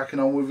get cracking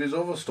on with his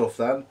other stuff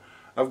then.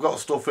 I've got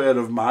stuff here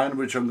of mine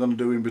which I'm going to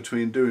do in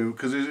between doing,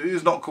 because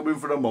he's not coming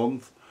for a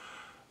month.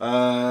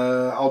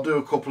 I'll do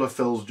a couple of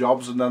Phil's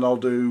jobs, and then I'll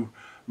do,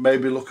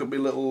 maybe look at my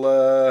little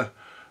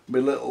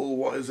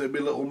what is it, my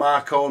little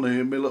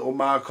Marconi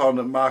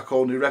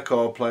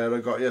record player I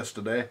got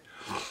yesterday.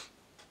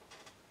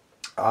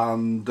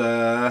 And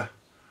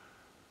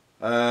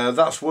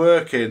that's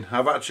working.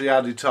 I've actually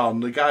had it on.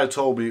 The guy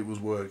told me it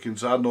was working,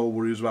 so I had no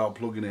worries about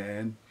plugging it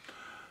in.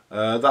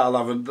 That'll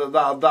have a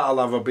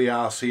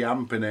BRC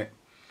amp in it,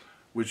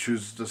 which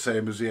is the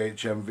same as the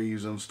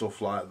HMVs and stuff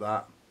like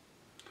that.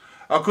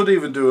 I could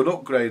even do an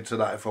upgrade to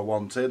that if I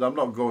wanted. I'm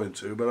not going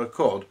to, but I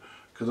could,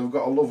 because I've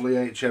got a lovely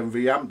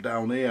HMV amp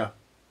down here,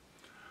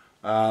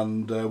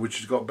 and which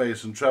has got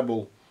bass and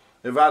treble.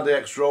 If I had the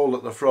extra hole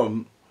at the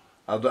front,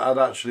 I'd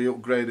actually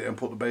upgrade it and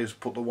put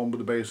the one with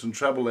the bass and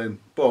treble in.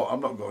 But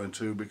I'm not going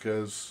to,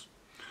 because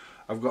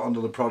I've got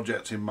another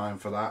project in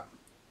mind for that.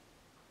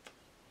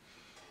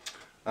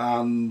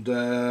 And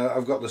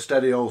I've got the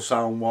stereo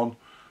sound one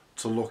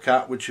to look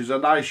at, which is a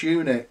nice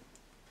unit.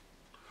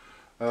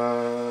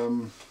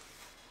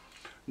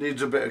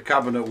 Needs a bit of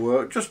cabinet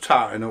work, just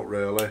tidying up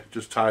really,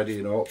 just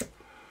tidying up.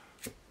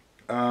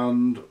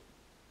 And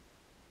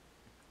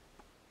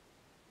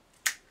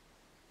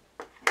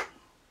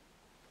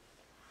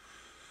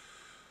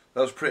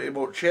that's pretty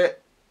much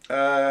it.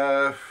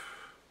 I've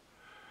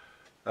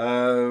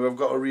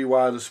got to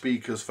rewire the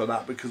speakers for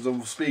that, because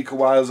the speaker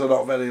wires are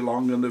not very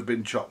long and they've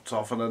been chopped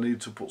off, and I need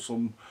to put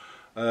some,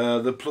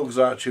 the plugs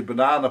are actually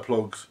banana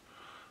plugs,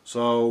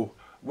 so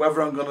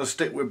whether I'm going to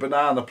stick with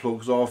banana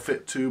plugs or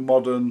fit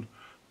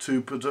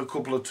put a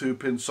couple of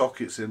 2-pin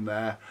sockets in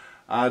there,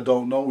 I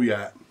don't know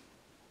yet,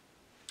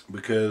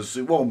 because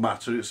it won't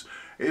matter.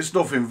 It's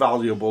nothing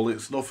valuable,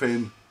 it's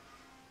nothing.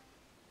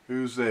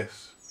 Who's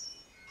this?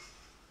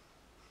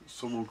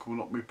 Someone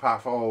coming up my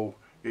path. Oh,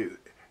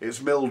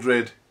 it's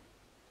Mildred.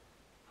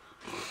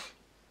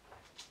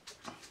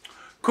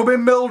 Come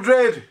in,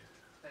 Mildred.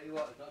 Tell you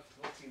what, it's not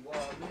fucking warm,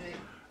 is it?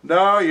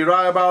 No, you're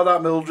right about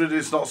that, Mildred.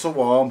 It's not so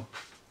warm.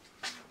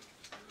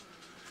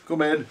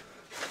 Come in.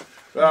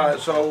 Right,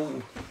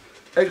 so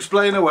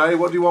explain away.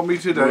 What do you want me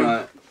to do?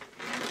 Right.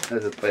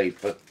 There's a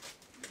paper.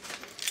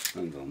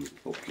 Hang on,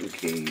 fucking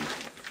keys.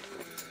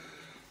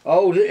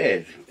 All it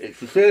is, it's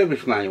the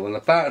service manual and the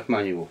parts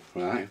manual,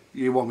 right?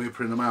 You want me to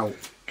print them out?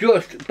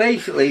 Just,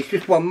 basically, it's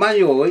just one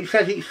manual. It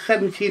says it's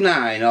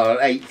 79 or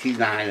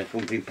 89 or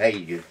something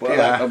pages, but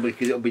yeah, probably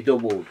because it'll be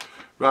doubled.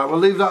 Right, we'll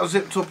leave that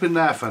zipped up in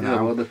there for now.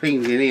 Yeah, well, the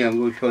thing's in here. I'm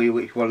going to show you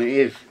which one it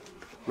is.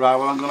 Right,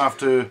 well, I'm gonna have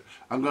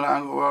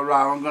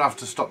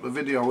to stop the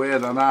video here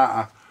then, aren't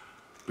I?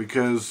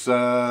 Because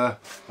I'm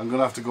gonna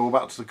have to go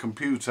back to the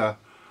computer.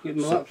 Get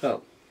in the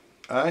laptop.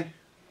 Eh?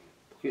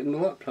 Get in the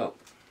laptop.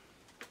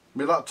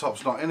 My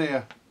laptop's not in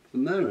here. It's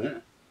in there, isn't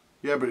it?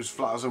 Yeah, but it's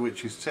flat as a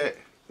witch's tit.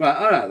 Right,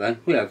 alright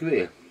then. Yeah, give it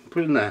here.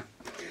 Put it in there.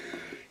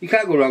 You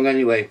can't go wrong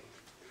anyway.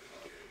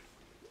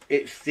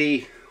 It's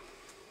the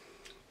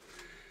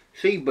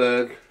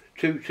Seaberg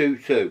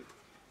 222.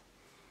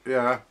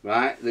 Yeah.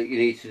 Right, that you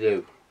need to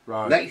do.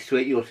 Right. Next to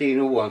it you'll see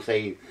another one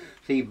saying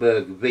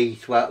Seaberg V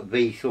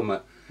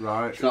Summer.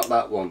 Right. It's not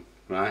that one,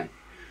 right?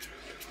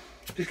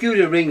 Just give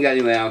it a ring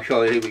anyway, I'll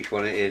show you which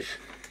one it is.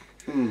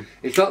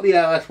 It's not the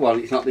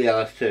LS1, it's not the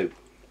LS2.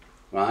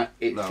 Right?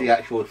 It's the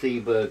actual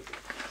Seaberg.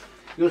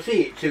 You'll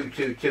see it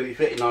 222, it's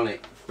written on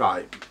it.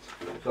 Right.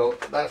 So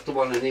that's the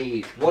one I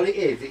need. What it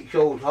is, it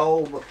shows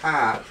all the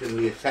parts in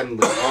the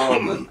assembly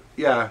element.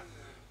 Yeah.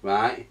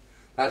 Right?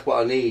 That's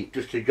what I need,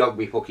 just to jog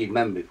me fucking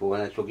memory for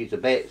when I took it to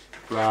bits.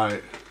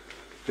 Right.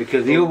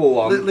 Because the other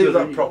one... Leave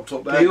that propped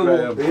up there,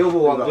 the other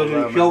one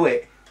doesn't show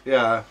it.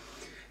 Yeah.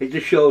 It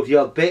just shows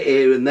your bit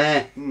here and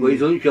there, but it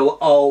doesn't show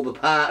all the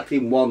parts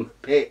in one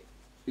pit.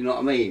 You know what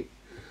I mean?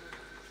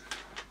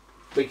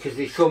 Because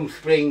there's some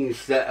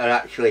springs that are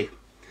actually,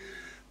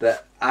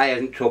 that I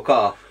hadn't took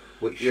off,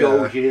 which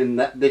shows you in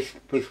this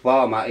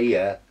format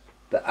here,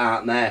 that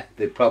aren't there.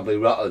 They're probably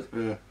rotted.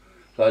 Yeah.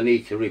 So I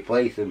need to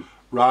replace them.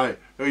 Right.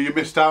 Oh, you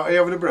missed out. Are you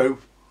having a brew?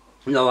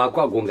 No, I've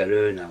got to go and get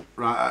her now.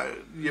 Right.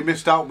 You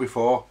missed out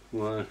before.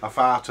 Right. I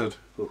farted.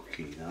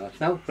 Fucking hell,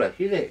 it's now fresh,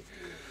 is it?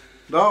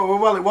 No,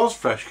 well, it was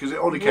fresh because it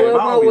only came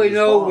out.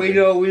 Well, we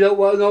don't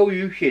want to know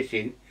you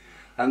shitting.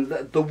 And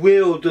the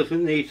world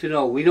doesn't need to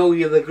know. We know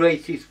you're the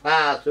greatest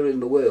farter in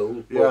the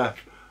world. Yeah.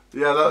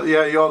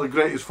 Yeah, you're the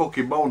greatest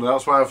fucking moaner.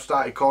 That's why I've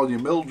started calling you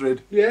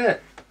Mildred. Yeah.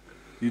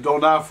 You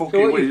don't know fucking so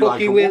what with you you fucking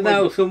like a with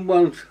woman. now?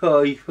 Someone's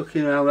you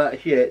fucking know that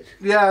shit.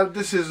 Yeah,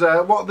 this is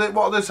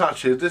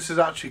this is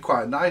actually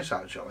quite nice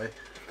actually.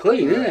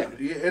 Clean, isn't it?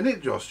 Isn't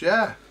it just?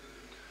 Yeah.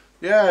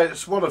 Yeah,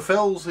 it's one of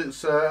Phil's.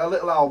 It's a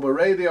little Alba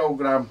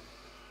radiogram.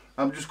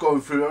 I'm just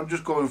going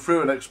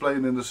through and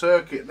explaining the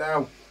circuit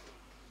now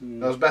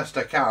as best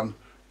I can,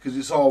 because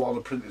it's all on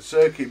a printed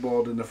circuit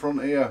board in the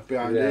front here,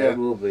 behind Yeah, here. it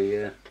will be,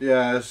 yeah.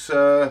 Yeah, it's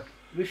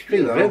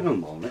String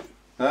driven, won't it?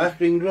 Huh?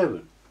 String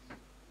driven.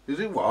 Is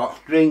it what?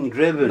 String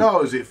driven.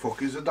 No, is it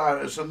fuck? It's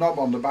a knob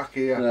on the back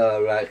here.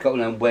 Oh, right, it's got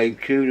one of them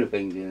wave tuner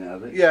things in it,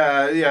 has it?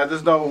 Yeah.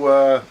 There's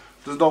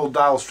no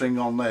dial string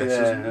on this.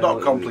 Yeah, It's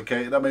not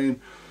complicated. I mean,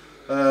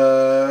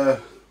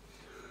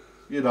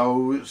 you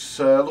know, it's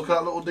look at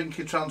that little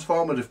dinky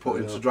transformer they've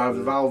put in to drive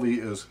the valve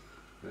heaters.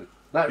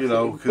 That's, you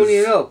know, funny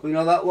enough, you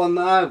know that one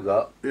that I've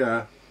got.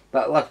 Yeah.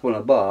 That last one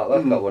I bought,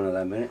 that's got one of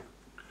them in it.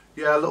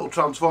 Yeah, a little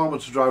transformer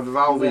to drive the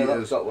valve Yeah, heaters.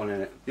 that's got one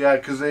in it. Yeah,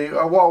 because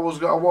what I was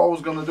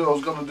going to do, I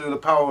was going to do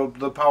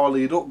the power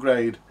lead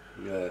upgrade.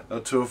 Yeah.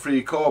 To a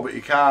 3 core, but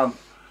you can't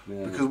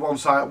because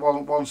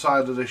one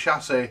side of the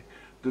chassis,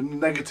 the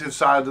negative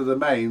side of the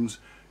mains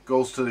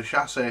goes to the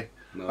chassis.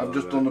 No, I've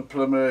just done the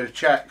preliminary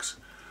checks,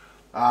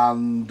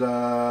 and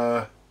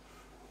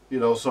you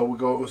know, so we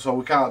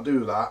can't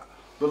do that.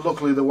 But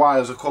luckily the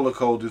wires are colour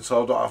coded,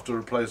 so I don't have to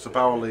replace the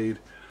power lead.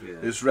 Yeah.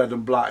 It's red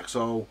and black,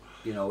 so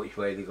you know which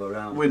way they go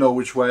round. we know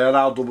which way, and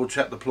I'll double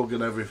check the plug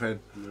and everything,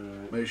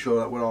 Right. make sure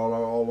that we're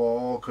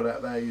all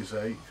correct there. You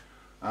see.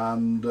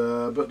 And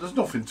but there's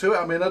nothing to it.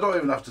 I mean, I don't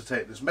even have to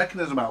take this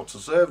mechanism out to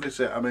service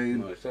it. I mean,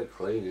 No, it's so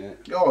clean,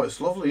 isn't it? oh,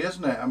 it's lovely,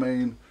 isn't it? I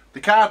mean,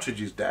 the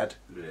cartridge is dead.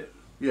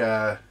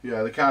 Yeah.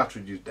 Yeah, the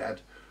cartridge is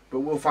dead.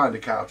 But we'll find a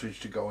cartridge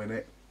to go in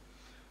it.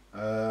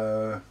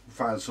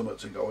 Find something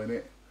to go in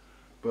it.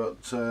 But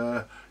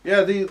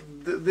yeah,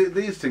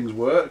 these things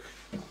work.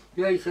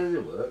 Yeah, he says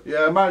it works.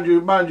 Yeah, mind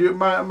you,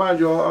 I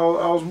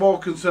was more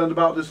concerned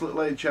about this little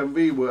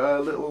HMV,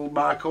 little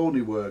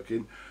Marconi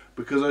working,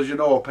 because as you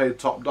know, I paid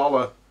top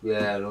dollar.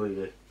 Yeah, I know he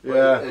did.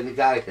 Yeah. And the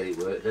guy said it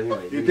worked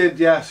anyway. He did,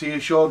 yes, he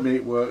assured me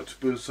it worked,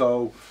 but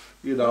so,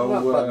 you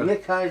know...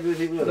 Nick Hyde, does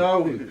it work?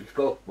 No.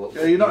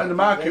 Yeah, you're not in the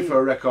market for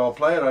a record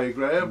player, are you,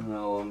 Graham?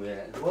 No, I'm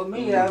yet. Well,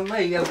 me,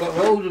 I've got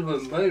loads of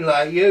them, me,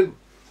 like you.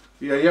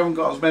 Yeah, you haven't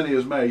got as many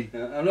as me.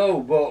 Yeah, I know,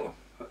 but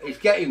it's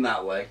getting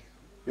that way.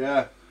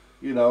 Yeah,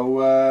 you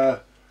know,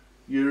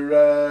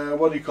 your,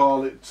 what do you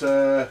call it?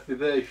 The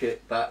bird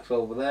shit back's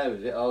over there,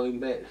 is it? All in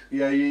bits?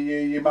 Yeah,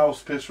 your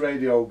mouse piss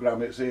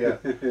radiogram, it's here.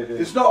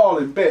 It's not all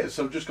in bits,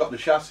 I've just got the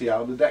chassis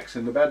out, the deck's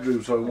in the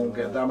bedroom so it won't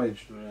get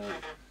damaged. Right.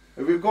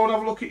 If you go and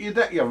have a look at your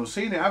deck, you haven't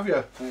seen it, have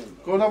you?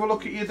 Go and have a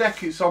look at your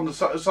deck, it's on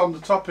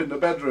the top in the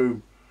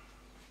bedroom.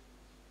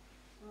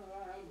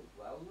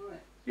 Well, doesn't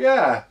it?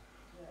 Yeah.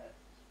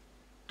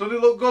 Does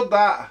it look good,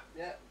 that?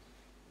 Yeah.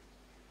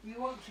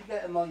 You want to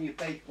get them on your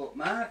Facebook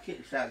market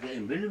and start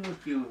getting rid of a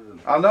few of them.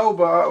 I know,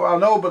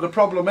 but the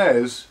problem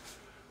is,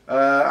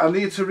 I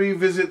need to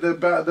revisit the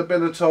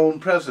Benetton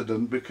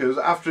President, because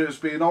after it's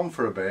been on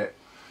for a bit,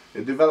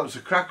 it develops a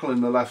crackle in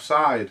the left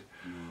side.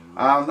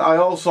 And I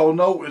also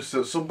noticed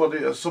that somebody,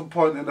 at some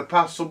point in the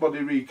past, somebody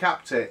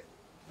recapped it.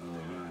 Oh,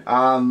 right.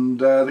 And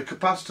the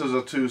capacitors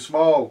are too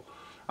small.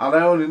 And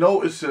I only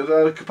noticed that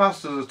the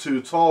capacitors are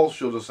too tall,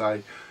 should I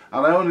say.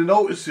 And I only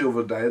noticed the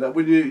other day that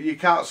when you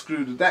can't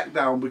screw the deck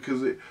down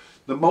because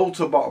the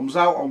motor bottoms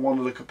out on one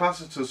of the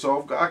capacitors,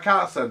 so I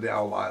can't send it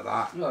out like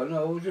that.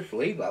 No, we'll just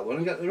leave that one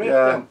and get the rest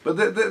Yeah, done. but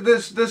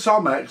this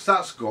Omex,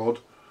 that's good.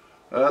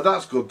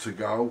 That's good to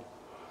go.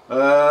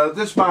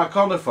 This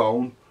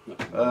Marconiphone,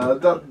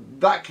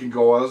 that can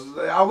go as...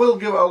 I will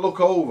give it a look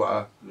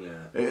over,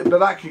 but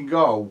that can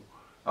go.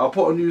 I'll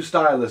put a new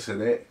stylus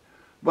in it.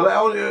 But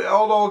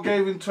although I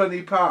gave him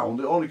 £20,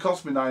 it only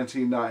cost me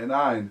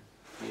 £19.99.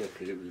 Yeah,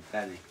 because it was a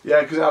penny. Yeah,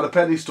 because it had a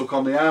penny stuck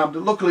on the arm.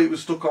 Luckily it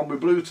was stuck on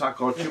with blue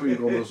tack or chewing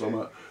gum or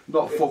something,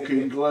 not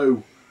fucking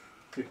glue.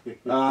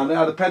 And it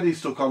had a penny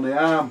stuck on the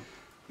arm.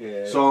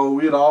 Yeah.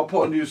 So, you know, I'll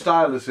put a new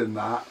stylus in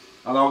that,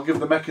 and I'll give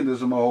the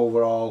mechanism a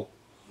overhaul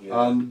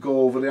and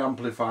go over the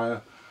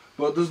amplifier.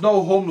 But there's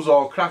no hums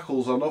or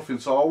crackles or nothing,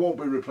 so I won't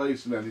be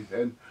replacing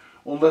anything.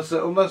 Unless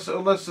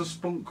there's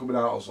spunk coming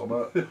out or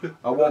something,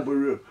 I won't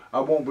be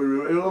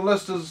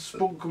unless there's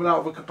spunk coming out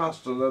of a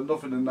capacitor, then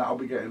nothing in that will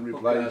be getting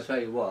replaced. Okay, I'll tell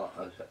you what,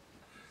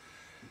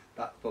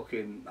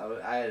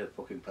 I had a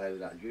fucking play with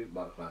that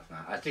jukebox last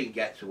night. I didn't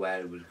get to where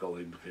it was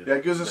going because Yeah,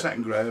 give us a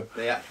second, Graham.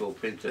 the actual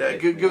printer. Yeah,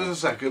 give us a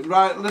second.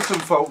 Right, listen,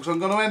 folks, I'm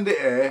going to end it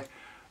here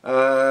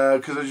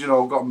because, as you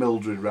know, I've got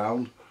Mildred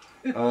round.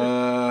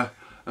 I'm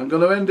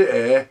going to end it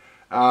here.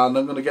 And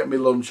I'm going to get me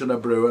lunch and a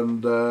brew,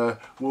 and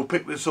we'll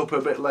pick this up a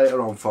bit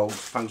later on, folks.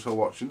 Thanks for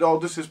watching. Oh,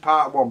 this is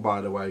part 1,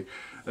 by the way.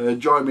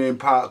 Join me in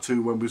part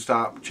 2 when we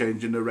start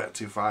changing the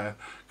rectifier,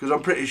 because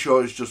I'm pretty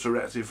sure it's just a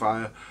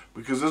rectifier,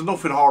 because there's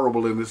nothing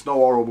horrible in this, no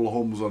horrible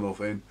hums or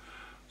nothing.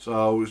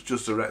 So it's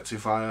just a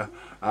rectifier,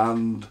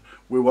 and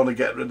we want to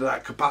get rid of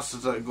that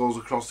capacitor that goes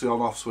across the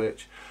on-off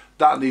switch.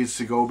 That needs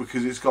to go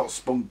because it's got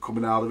spunk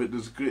coming out of it.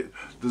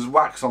 There's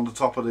wax on the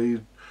top of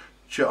that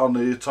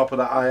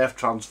IF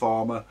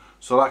transformer,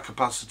 so that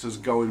capacitor's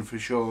going for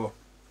sure.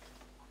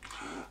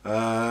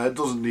 It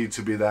doesn't need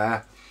to be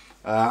there,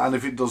 and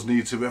if it does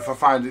need to be, if I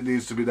find it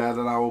needs to be there,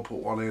 then I will put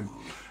one in.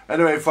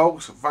 Anyway,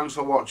 folks, thanks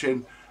for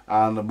watching,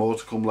 and more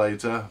to come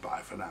later.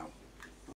 Bye for now.